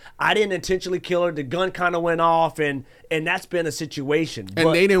like, I didn't intentionally kill her. The gun kind of went off, and that's been a situation.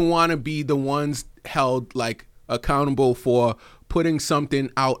 And they didn't want to be the ones held like accountable for putting something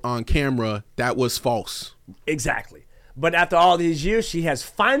out on camera that was false. Exactly. But after all these years, she has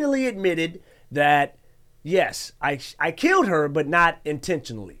finally admitted that, yes, I killed her, but not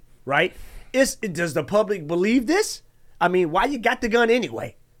intentionally, right? Does the public believe this? I mean, why you got the gun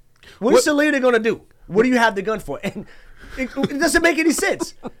anyway? What is Selena going to do? What do you have the gun for? And it doesn't make any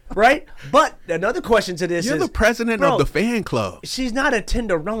sense, right? But another question to this You're the president of the fan club. She's not a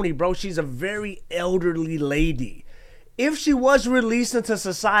tenderoni, bro. She's a very elderly lady. If she was released into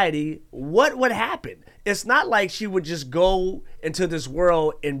society, what would happen? It's not like she would just go into this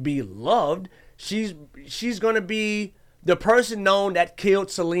world and be loved. She's going to be the person known that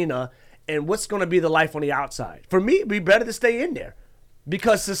killed Selena, and what's going to be the life on the outside? For me, it'd be better to stay in there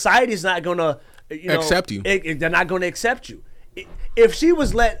because society's not going to accept you. They're not going to accept you. If she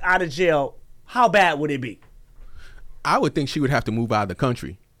was let out of jail, how bad would it be? I would think she would have to move out of the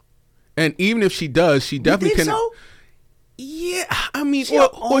country. And even if she does, she definitely can. So? Yeah, I mean, she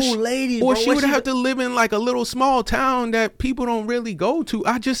old lady, or bro. she would have to live in like a little small town that people don't really go to.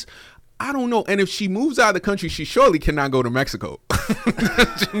 I don't know. And if she moves out of the country, she surely cannot go to Mexico.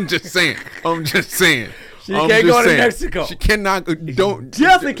 I'm just saying. She can't go to Mexico. She cannot.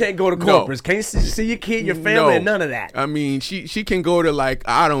 Definitely can't go to Corpus. Can't see your kid, your family, and none of that. I mean, she can go to like,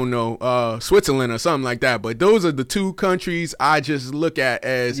 I don't know, Switzerland or something like that. But those are the two countries I just look at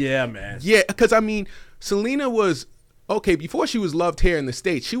as. Yeah, man. Yeah, because I mean, Selena was. Okay, before she was loved here in the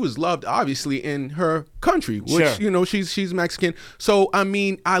States, she was loved obviously in her country, which she's Mexican. So I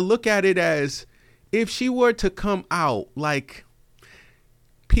mean, I look at it as if she were to come out, like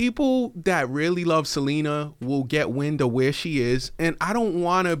people that really love Selena will get wind of where she is, and I don't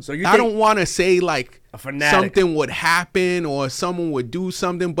want to. I don't want to say like something would happen or someone would do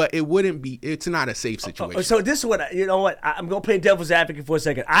something, but it wouldn't be. It's not a safe situation. So this is what I'm gonna play devil's advocate for a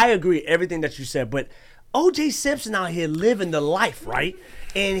second. I agree with everything that you said, but O.J. Simpson out here living the life, right?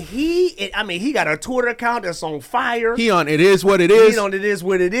 And he got a Twitter account that's on fire. He on It Is What It Is. He's on It Is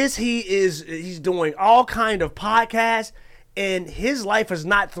What It Is. He's doing all kind of podcasts, and his life is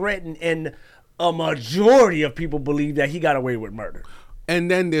not threatened. And a majority of people believe that he got away with murder. And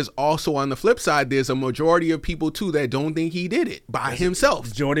then there's also on the flip side, there's a majority of people too that don't think he did it by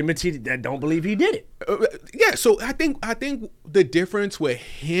himself. Jordan Matiti that don't believe he did it. Yeah. So I think the difference with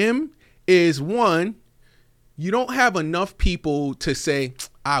him is one. You don't have enough people to say,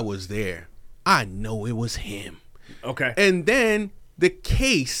 I was there. I know it was him. Okay. And then the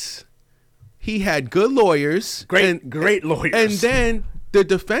case, he had good lawyers. Great lawyers. And then the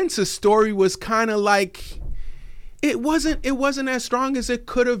defense's story was kind of like, it wasn't as strong as it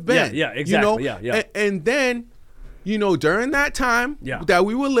could have been. Yeah, exactly. Yeah. And then, during that time that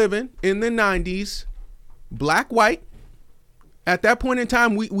we were living in the 90s, black, white, at that point in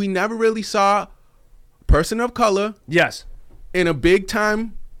time, we never really saw person of color, in a big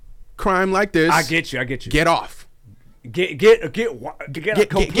time crime like this. I get you. Get off. Get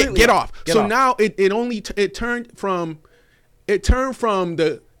off. So now it turned from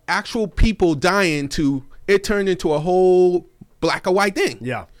the actual people dying to it turned into a whole black or white thing.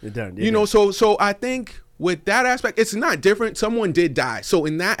 Yeah, it did. So I think with that aspect, it's not different. Someone did die. So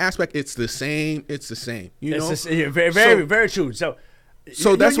in that aspect, it's the same. Very true.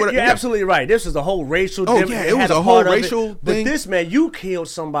 So that's what you're absolutely right. This was a whole racial. Oh yeah, it was a whole racial thing. But this man, you killed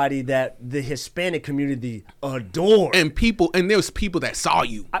somebody that the Hispanic community adored, and there was people that saw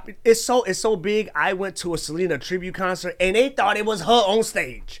you. It's so big. I went to a Selena tribute concert, and they thought it was her on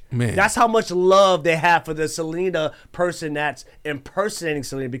stage. Man, that's how much love they have for the Selena person that's impersonating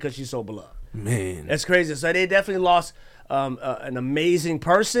Selena because she's so beloved. Man, that's crazy. So they definitely lost an amazing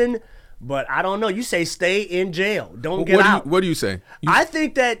person. But I don't know. You say stay in jail. Don't get out. What do you say? I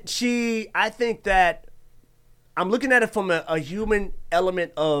think that I'm looking at it from a human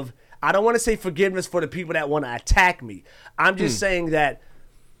element of, I don't want to say forgiveness for the people that want to attack me. I'm just saying that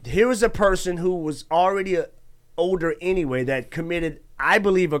here is a person who was already older anyway that committed, I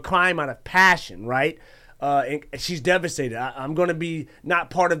believe, a crime out of passion, right? And she's devastated. I'm going to be not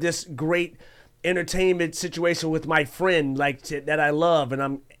part of this great entertainment situation with my friend that I love, and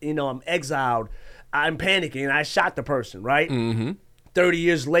I'm exiled. I'm panicking, and I shot the person, right? Mm-hmm. 30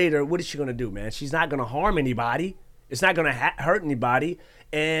 years later, what is she gonna do, man? She's not gonna harm anybody. It's not gonna hurt anybody.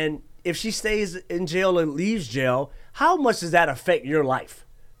 And if she stays in jail and leaves jail, how much does that affect your life?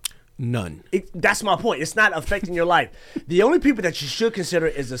 None. That's my point. It's not affecting your life. The only people that you should consider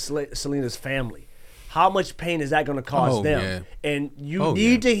is Selena's family. How much pain is that going to cause them? Yeah. And you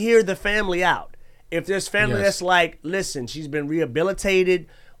need to hear the family out. If there's family that's like, listen, she's been rehabilitated.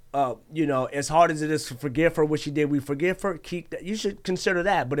 As hard as it is to forgive her what she did, we forgive her. Keep that. You should consider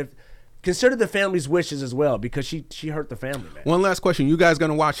that. But consider the family's wishes as well, because she hurt the family, man. One last question: you guys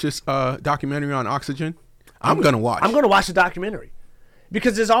gonna watch this documentary on Oxygen? I'm gonna watch. I'm gonna watch the documentary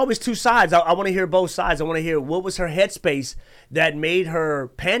because there's always two sides. I want to hear both sides. I want to hear what was her headspace that made her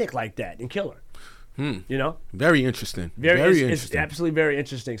panic like that and kill her. Very interesting. Very interesting. Interesting. It's absolutely very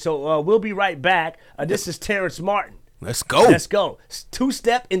interesting. So we'll be right back. This is Terrence Martin. Let's go. Let's go.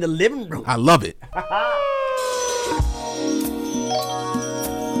 Two-step in the living room. I love it.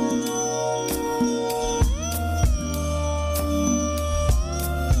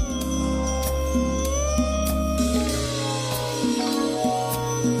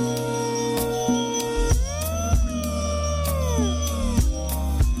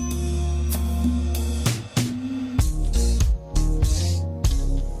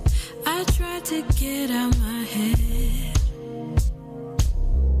 I tried to get out my head,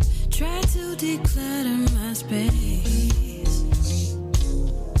 tried to declutter my space,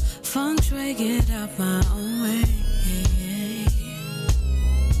 feng shui get out my own way.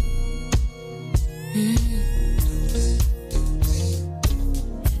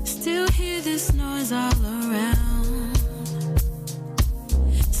 Still hear this noise all around,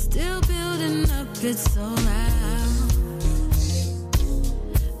 still building up, it's so loud.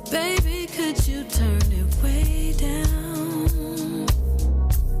 Baby, could you turn it way down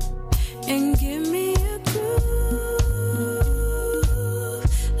and give me a groove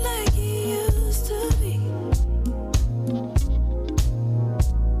like you used to be?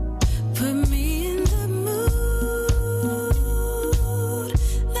 Put me in the mood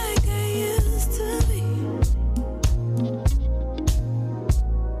like I used to be.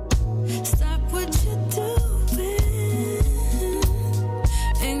 Stop what you're doing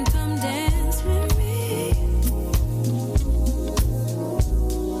and come dance with me.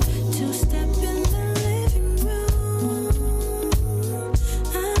 Two-step in the living room,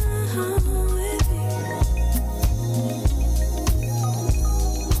 with me.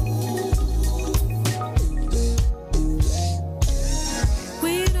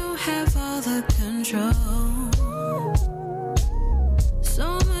 We don't have all the control,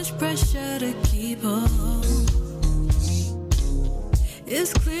 so much pressure to keep on.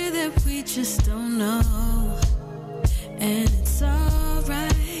 It's clear that we just don't know, and it's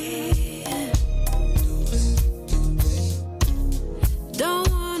alright. Don't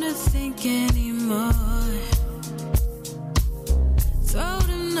wanna think anymore. Throw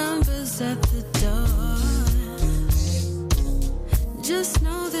the numbers at the door. Just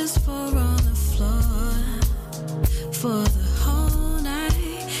know there's 4 on the floor for the whole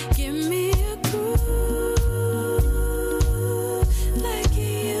night. Give me a groove like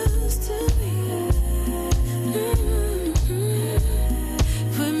you used to be.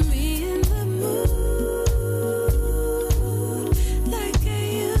 Put me in the mood like I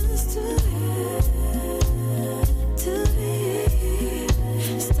used to be.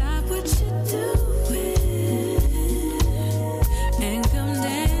 Stop what you're doing and come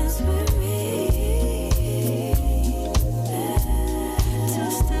dance with me.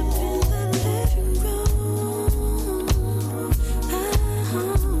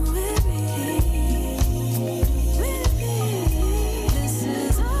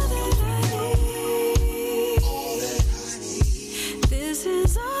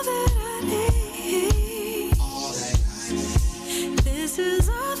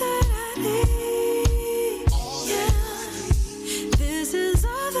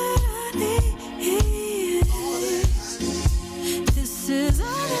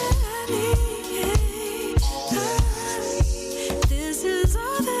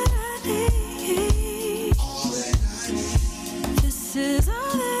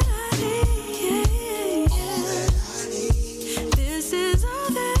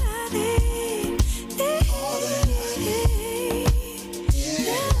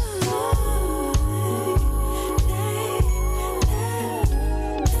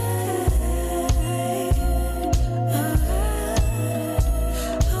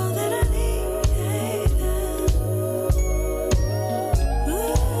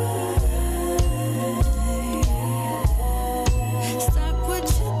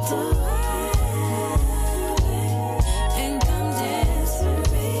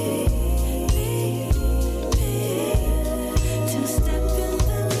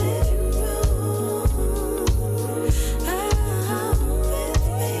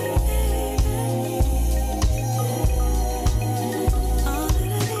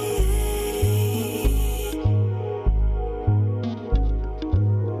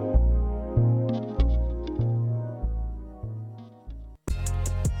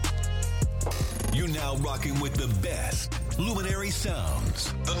 You're now rocking with the best Luminary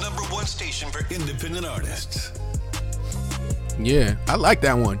Sounds, the #1 station for independent artists. Yeah, I like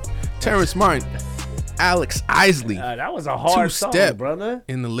that one. Terrence Martin, Alex Isley. That was a hard song, Two-step brother.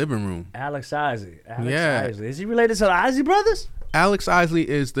 in the living room. Alex Isley. Yeah. Isley. Is he related to the Isley brothers? Alex Isley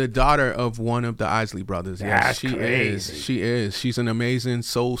is the daughter of one of the Isley brothers. Yes, That's she crazy. is. She is. She's an amazing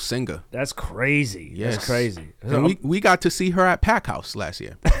soul singer. That's crazy. Yes. That's crazy. And we got to see her at Pack House last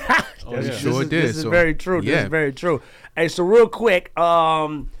year. We sure did. This is very true. Yeah. This is very true. Hey, so real quick,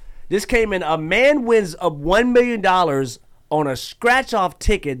 this came in. A man wins $1 million on a scratch-off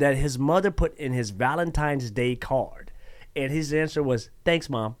ticket that his mother put in his Valentine's Day card. And his answer was, "Thanks,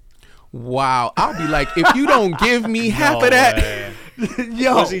 Mom." Wow. I'll be like, if you don't give me half of that.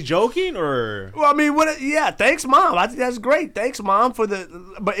 Yo. Was he joking or? Well, I mean, yeah, thanks, Mom. I think that's great. Thanks, Mom, for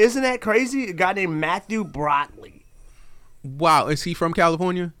the. But isn't that crazy? A guy named Matthew Brotley. Wow. Is he from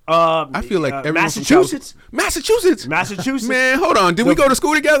California? I feel like everyone's from Massachusetts. Massachusetts. Massachusetts. Man, hold on. Did we go to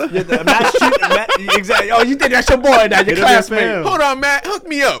school together? Yeah, Massachusetts. Exactly. Oh, you think that's your boy now, your classmate. Hold on, Matt. Hook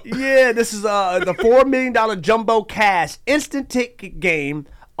me up. Yeah, this is the $4 million jumbo cash instant ticket game,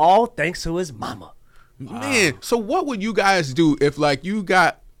 all thanks to his mama. Man, so what would you guys do if like you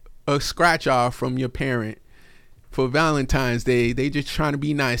got a scratch off from your parent for Valentine's Day? They just trying to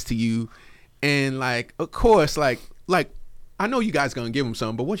be nice to you, and like, of course, like I know you guys gonna give them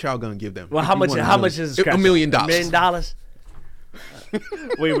something, but what y'all gonna give them? Well, how much is a scratch? $1 million. $1 million.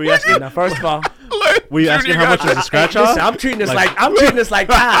 Wait, were you asking? Now, first of all, were you asking how much is a scratch off? listen, I'm treating this like ties. I'm treating this like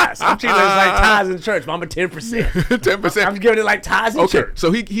ties in church. Mama 10%. 10%. I'm giving it like ties in Okay, church.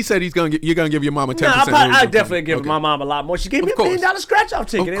 so he said you're gonna give your mama 10%. No, I definitely give my mom a lot more. She gave me Of $1 million course. scratch off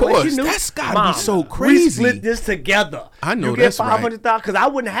ticket. Of Like, course. she knew, That's gotta Mom, be so We crazy. split this together. I know you get that's right. $500,000 because I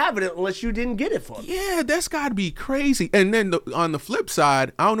wouldn't have it unless you didn't get it for me. Yeah, that's got to be crazy. And then on the flip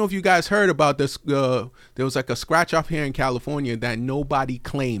side, I don't know if you guys heard about this. There was like a scratch off here in California that nobody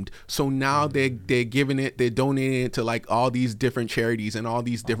claimed. So now they're giving it, they're donating it to like all these different charities and all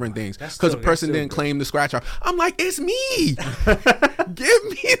these different things because the person didn't claim the scratch off. I'm like, it's me. Give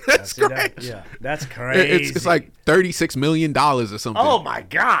me the scratch. Yeah, that's crazy. It's like $36 million or something. Oh my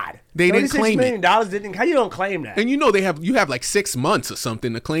God. They didn't claim $36 it. million didn't. How you don't claim that? And you know you have like 6 months or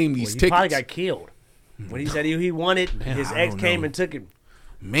something to claim these He tickets. probably got killed when he said he wanted. His I ex don't came know. and took him.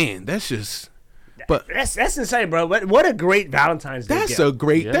 Man, that's just. But That's insane, bro. What a great Valentine's Day. that's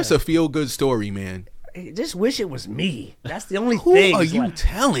gift. that's a feel good story, man. I just wish it was me. That's the only Who thing. are It's you like-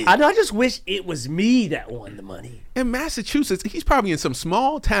 telling? I know. I just wish it was me that won the money. In Massachusetts, he's probably in some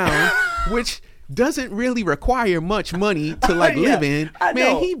small town, which doesn't really require much money to like Yeah, live in. I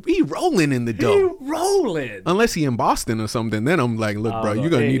Man, know. he rolling in the dough. He rolling. Unless he in Boston or something, then I'm like, look, bro, no, you're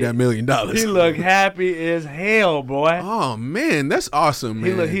gonna he- need that $1 million. He look happy as hell, boy. Oh man, that's awesome,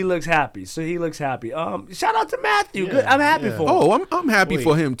 man. He looks happy. So he looks happy. Shout out to Matthew. Good. I'm happy for him. Oh, I'm happy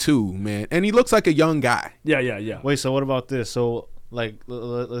for him too, man. And he looks like a young guy. Yeah. Wait, so what about this? So like,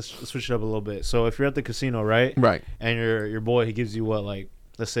 let's switch it up a little bit. So if you're at the casino, right? Right. And your boy, he gives you what, like,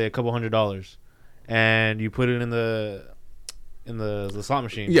 let's say a couple $100, and you put it in the slot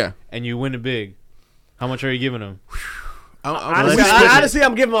machine. Yeah. And you win it big. How much are you giving him? Honestly,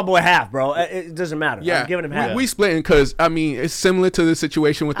 I'm giving my boy half, bro. It doesn't matter. Yeah, I'm giving him half. We splitting because I mean it's similar to the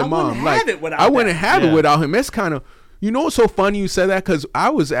situation with the mom. wouldn't Like have it without I wouldn't that. have it without him. It's kind of, you know, what's so funny you said that because I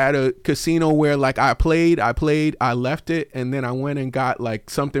was at a casino where like I played, I left it, and then I went and got like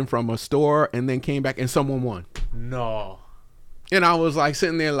something from a store, and then came back and someone won. No. And I was like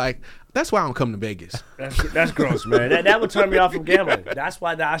sitting there like, that's why I don't come to Vegas. That's gross, man. That would turn me off from gambling. That's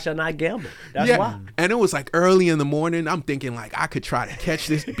why I shall not gamble. That's why. And it was like early in the morning. I'm thinking like I could try to catch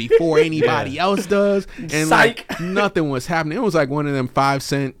this before anybody else does. And like nothing was happening. It was like one of them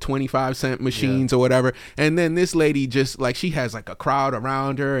 5-cent, 25-cent machines or whatever. And then this lady just like, she has like a crowd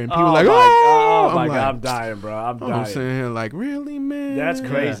around her and people like, oh my I'm God, like, I'm dying, bro. I'm dying. I'm sitting here like, really, man? That's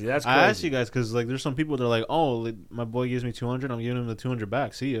crazy. That's crazy. I asked you guys because like there's some people that are like, oh, like, my boy gives me 200, I'm giving him the 200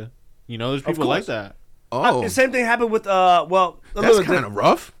 back. See ya. You know, there's people like that. Oh, the same thing happened with that's kind of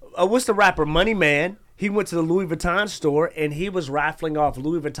rough. What's the rapper Money Man? He went to the Louis Vuitton store and he was raffling off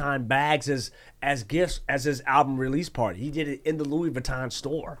Louis Vuitton bags as gifts as his album release party. He did it in the Louis Vuitton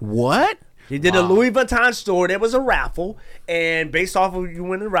store. What? He did a Louis Vuitton store. There was a raffle, and based off of you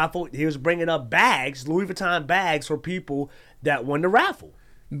winning the raffle, he was bringing up bags, Louis Vuitton bags for people that won the raffle.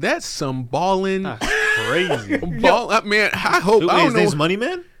 That's some balling. Crazy. Man, I hope. I don't His know. name's Money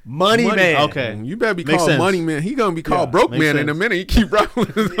Man? Money Man. Okay. You better be Makes called sense. Money Man. He gonna be called Broke makes Man in a sense. minute. He keep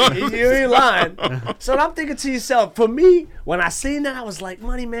rolling. You ain't lying. So I'm thinking to yourself, for me, when I seen that, I was like,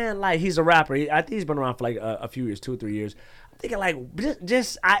 Money Man, like he's a rapper. I think he's been around for like a few years, 2 or 3 years. thinking like,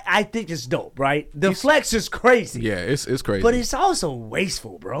 I think it's dope, right? The flex is crazy. Yeah, it's crazy. But it's also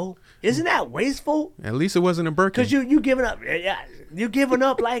wasteful, bro. Isn't that wasteful? At least it wasn't a Birkin. Because you giving up, you giving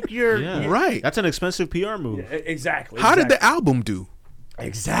up like you're right. That's an expensive PR move. Yeah, exactly. How did the album do?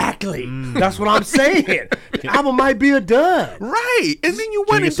 Exactly. That's what I'm saying. The album might be a dud. Right. And then you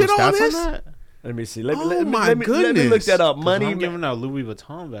went and did all this. Let me see. Let me goodness. look that up. Money. I'm giving out Louis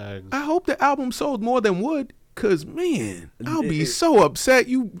Vuitton bags. I hope the album sold more than would. Cause man, I'll be so upset.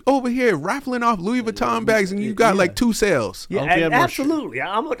 You over here raffling off Louis Vuitton bags and you got like 2 sales. Yeah, absolutely.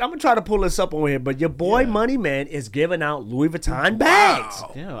 I'm gonna try to pull this up over here, but your boy Money Man is giving out Louis Vuitton bags.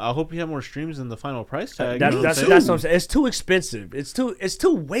 Yeah, I hope you have more streams than the final price tag. That's what I'm saying. It's too expensive. It's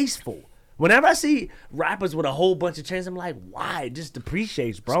too wasteful. Whenever I see rappers with a whole bunch of chains, I'm like, why? It just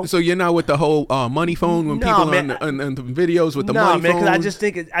depreciates, bro. So you're not with the whole money phone when people on the videos with the money phone? No, man, because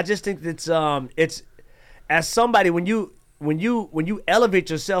I just think it's as somebody when you elevate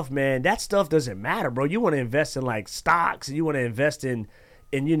yourself, man, that stuff doesn't matter, bro. You want to invest in like stocks, and you want to invest in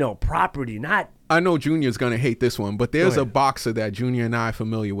property, not. I know Junior's gonna hate this one, but there's a boxer that Junior and I are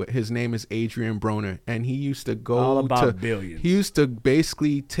familiar with. His name is Adrian Broner, and he used to go all about billions. He used to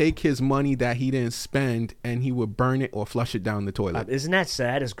basically take his money that he didn't spend, and he would burn it or flush it down the toilet. Isn't that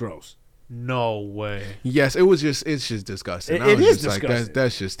sad? It's gross. No way. Yes, it's just disgusting. It is disgusting. Like,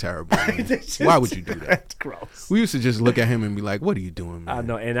 that's just terrible. Why would you do that? That's gross. We used to just look at him and be like, "What are you doing, man?" I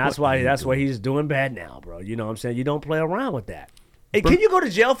know, and that's why he's doing bad now, bro. You know what I'm saying? You don't play around with that. Hey, can you go to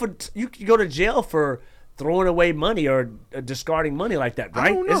jail for throwing away money or discarding money like that,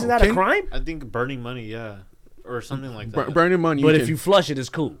 right? I don't know. Isn't that a crime? I think burning money, yeah, or something like that. Burning money, but if you flush it, it's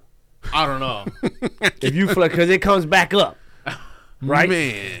cool. I don't know. If you flush, because it comes back up. Right,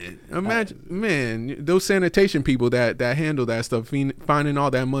 man. Imagine, those sanitation people that handle that stuff, finding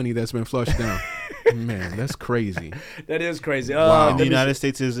all that money that's been flushed down. Man, that's crazy. That is crazy. Wow. In the United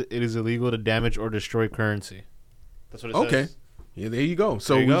States, it is illegal to damage or destroy currency. That's what it says. Okay. Yeah, there you go.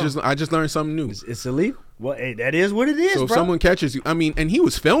 So I just learned something new. It's illegal. Well, hey, that is what it is. So if someone catches you, and he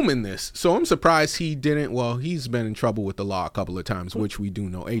was filming this, so I'm surprised he didn't. Well, he's been in trouble with the law a couple of times, which we do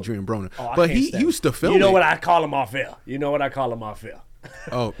know, Adrian Broner. But he used to film. You know what I call him off air.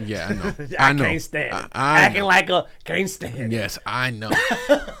 Oh yeah, I know. I know. Can't stand it. Acting like can't stand it. Yes, I know.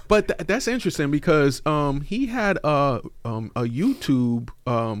 But that's interesting because he had a YouTube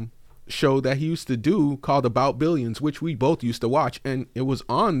show that he used to do called About Billions, which we both used to watch, and it was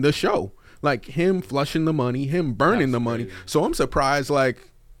on the show. Like him flushing the money, him burning the money. So I'm surprised.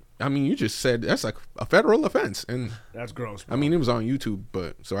 Like, you just said that's like a federal offense, and that's gross. Bro. It was on YouTube,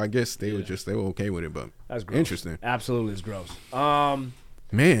 but so I guess they were okay with it. But that's gross. Interesting. Absolutely, it's gross.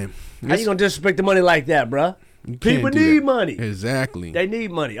 Man, how you gonna disrespect the money like that, bro? People need money. Exactly. They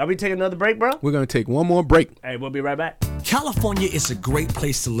need money. Are we taking another break, bro? We're going to take one more break. Hey, we'll be right back. California is a great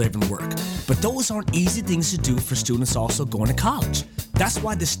place to live and work, but those aren't easy things to do for students also going to college. That's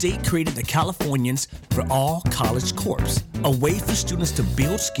why the state created the Californians for All College Corps, a way for students to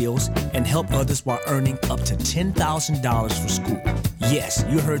build skills and help others while earning up to $10,000 for school. Yes,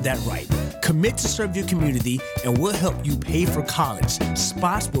 you heard that right. Commit to serve your community and we'll help you pay for college.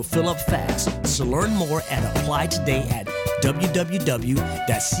 Spots will fill up fast, so learn more and apply today at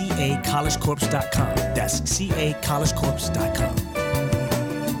www.cacollegecorps.com. That's cacollegecorps.com.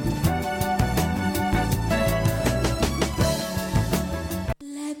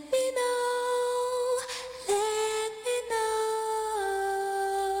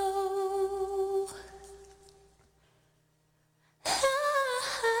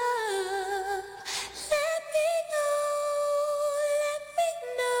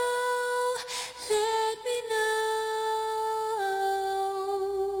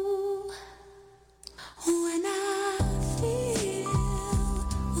 When I feel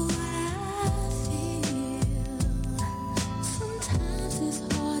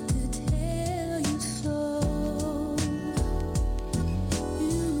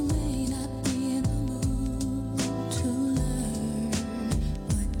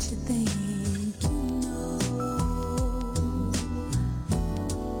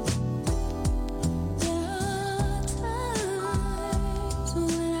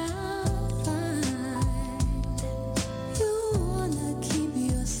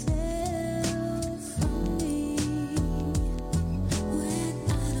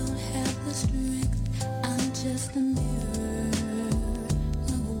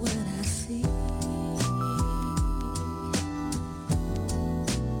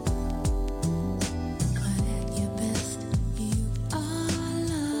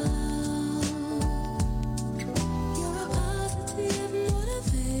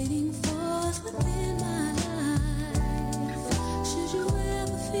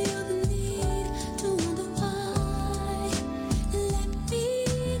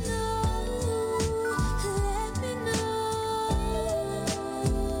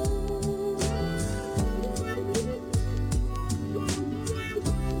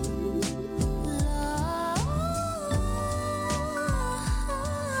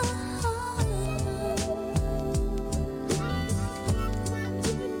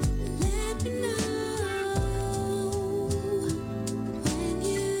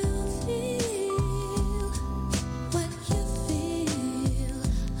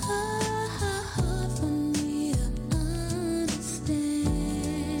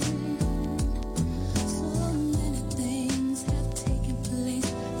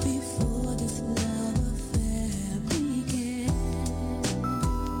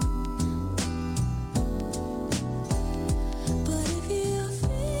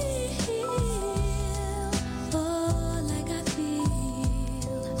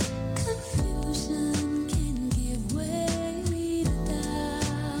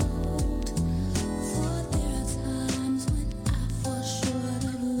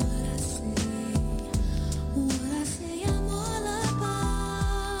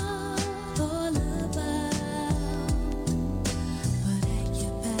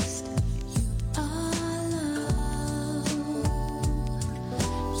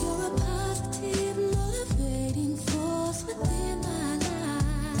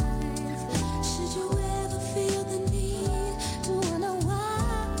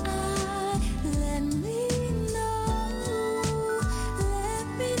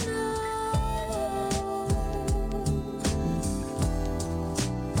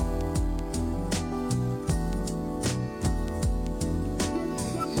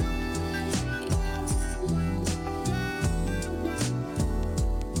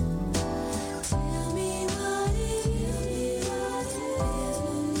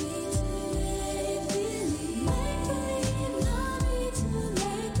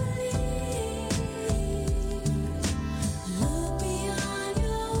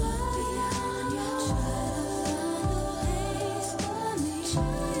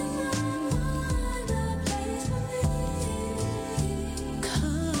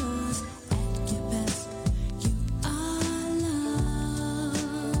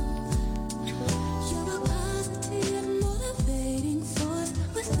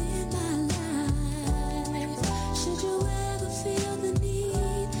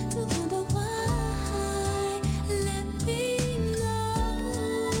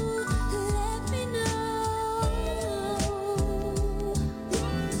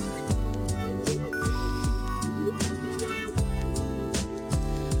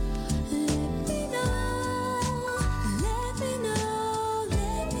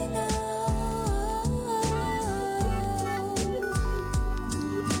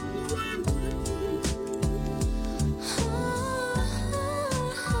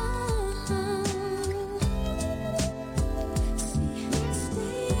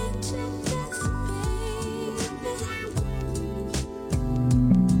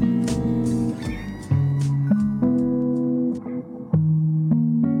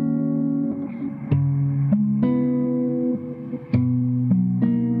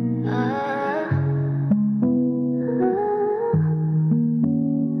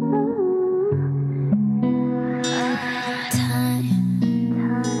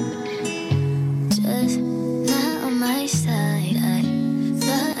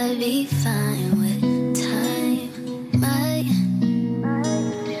be fine with time. My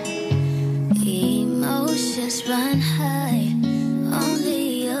emotions run high,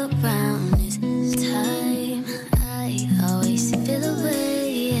 only around this time. I always feel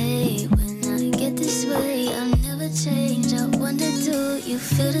away when I get this way. I'll never change. I wonder, do you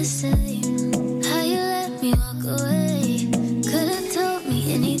feel the same? How you let me walk away? Could've told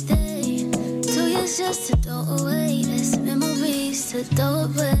me anything. 2 years just to throw away. There's memories to throw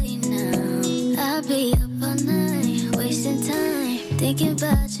away now. I'll be up all night, wasting time, thinking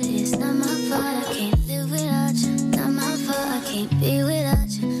about you. It's not my fault, I can't live without you. Not my fault, I can't be without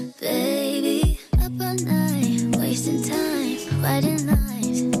you. Baby, up all night, wasting time, writing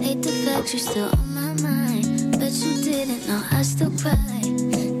lines. Hate the fact you're still on my mind. Bet you didn't know I still cry.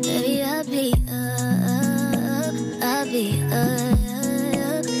 Baby, I'll be up, I'll be up,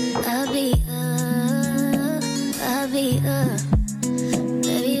 I'll be up, I'll be up.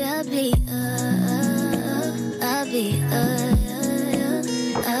 Baby, I'll be up, I'll be up,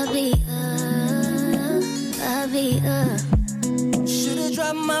 I'll be up, I'll be up. Should've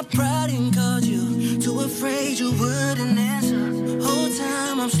dropped my pride and called you. Too afraid you wouldn't answer. Whole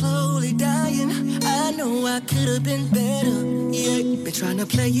time I'm slowly dying. I know I could've been better. Yeah, been trying to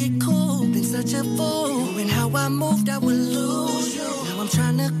play it cool, been such a fool. Knowing how I moved, I would lose you. Now I'm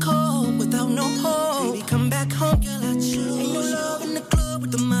trying to call without no hope. Baby, come back home, girl, I choose. Ain't no love in the club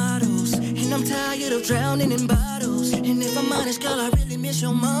with the models, and I'm tired of drowning in bottles. And if I'm honest, girl, I really miss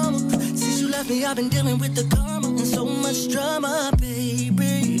your mama. Since you left me, I've been dealing with the karma and so much drama,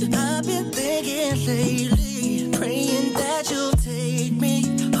 baby. I've been thinking lately, praying that you'll take me,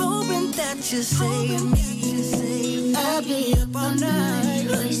 hoping that you save me. I'll be up all night,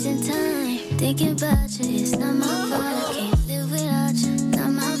 wasting time, thinking about you. It's not my fault, I can't live without you.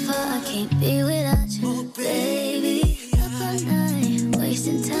 Not my fault, I can't be without you. Baby, up all night,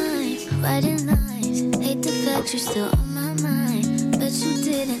 wasting time, writing lines. Hate the fact you're still on my mind. Bet you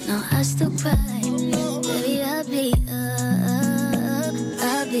didn't know I still cry. Baby, I'll be up,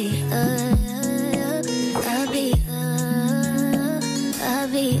 I'll be up, I'll be up, I'll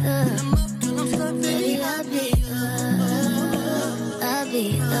be up. Baby, I'll be up, I'll be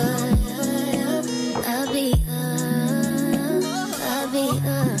up, I'll be up, I'll be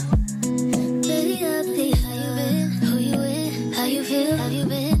up. Baby, I'll be. How you been? Who you with? How you feel? Have you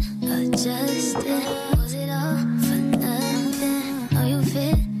been adjusted? Was it all for nothing? Are you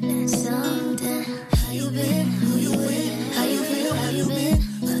feeling something? How you been? Who you with? How you feel? Have you been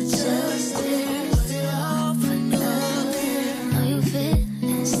adjusted? Was it all for nothing? Are you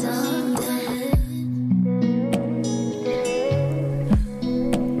feeling something?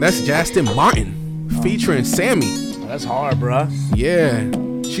 That's Justin Martin featuring Sammy. That's hard, bruh. Yeah.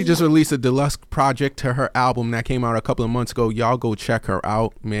 She just released a deluxe project to her album that came out a couple of months ago. Y'all go check her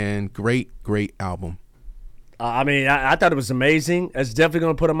out, man. Great album. I mean, I thought it was amazing. It's definitely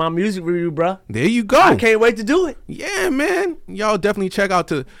going to put on my music review, bruh. There you go. I can't wait to do it. Yeah, man. Y'all definitely check out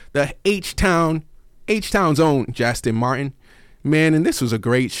the H-Town's own Justin Martin. Man, and this was a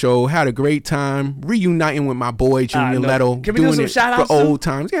great show. Had a great time reuniting with my boy Junior Leto. Can we do some shout outs for old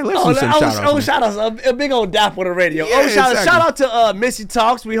times? Yeah, let's do some shout outs. Oh, shout outs. A big old dap on the radio. Yeah, shout out to Missy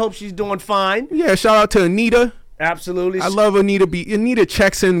Talks. We hope she's doing fine. Yeah, shout out to Anita. Absolutely. I love Anita. Anita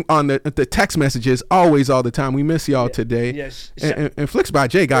checks in on the text messages always, all the time. We miss y'all today. Yes. And Flicks by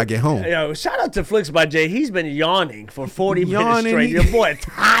Jay gotta get home. Yo, shout out to Flicks by Jay. He's been yawning for 40 minutes straight. Your boy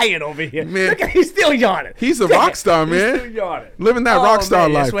tired over here. Man, look, he's still yawning. He's a rock star, man. He's still yawning. Living that rock star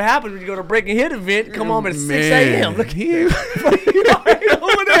life. That's what happens when you go to Break and Hit event. Come home at 6 a.m. Look at him.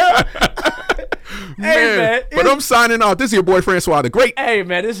 Over there. Man, but I'm signing off. This is your boy Francois the Great. Hey,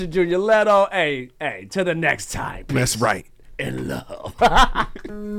 man, this is Junior Leto. Hey, to the next time. That's right. In love.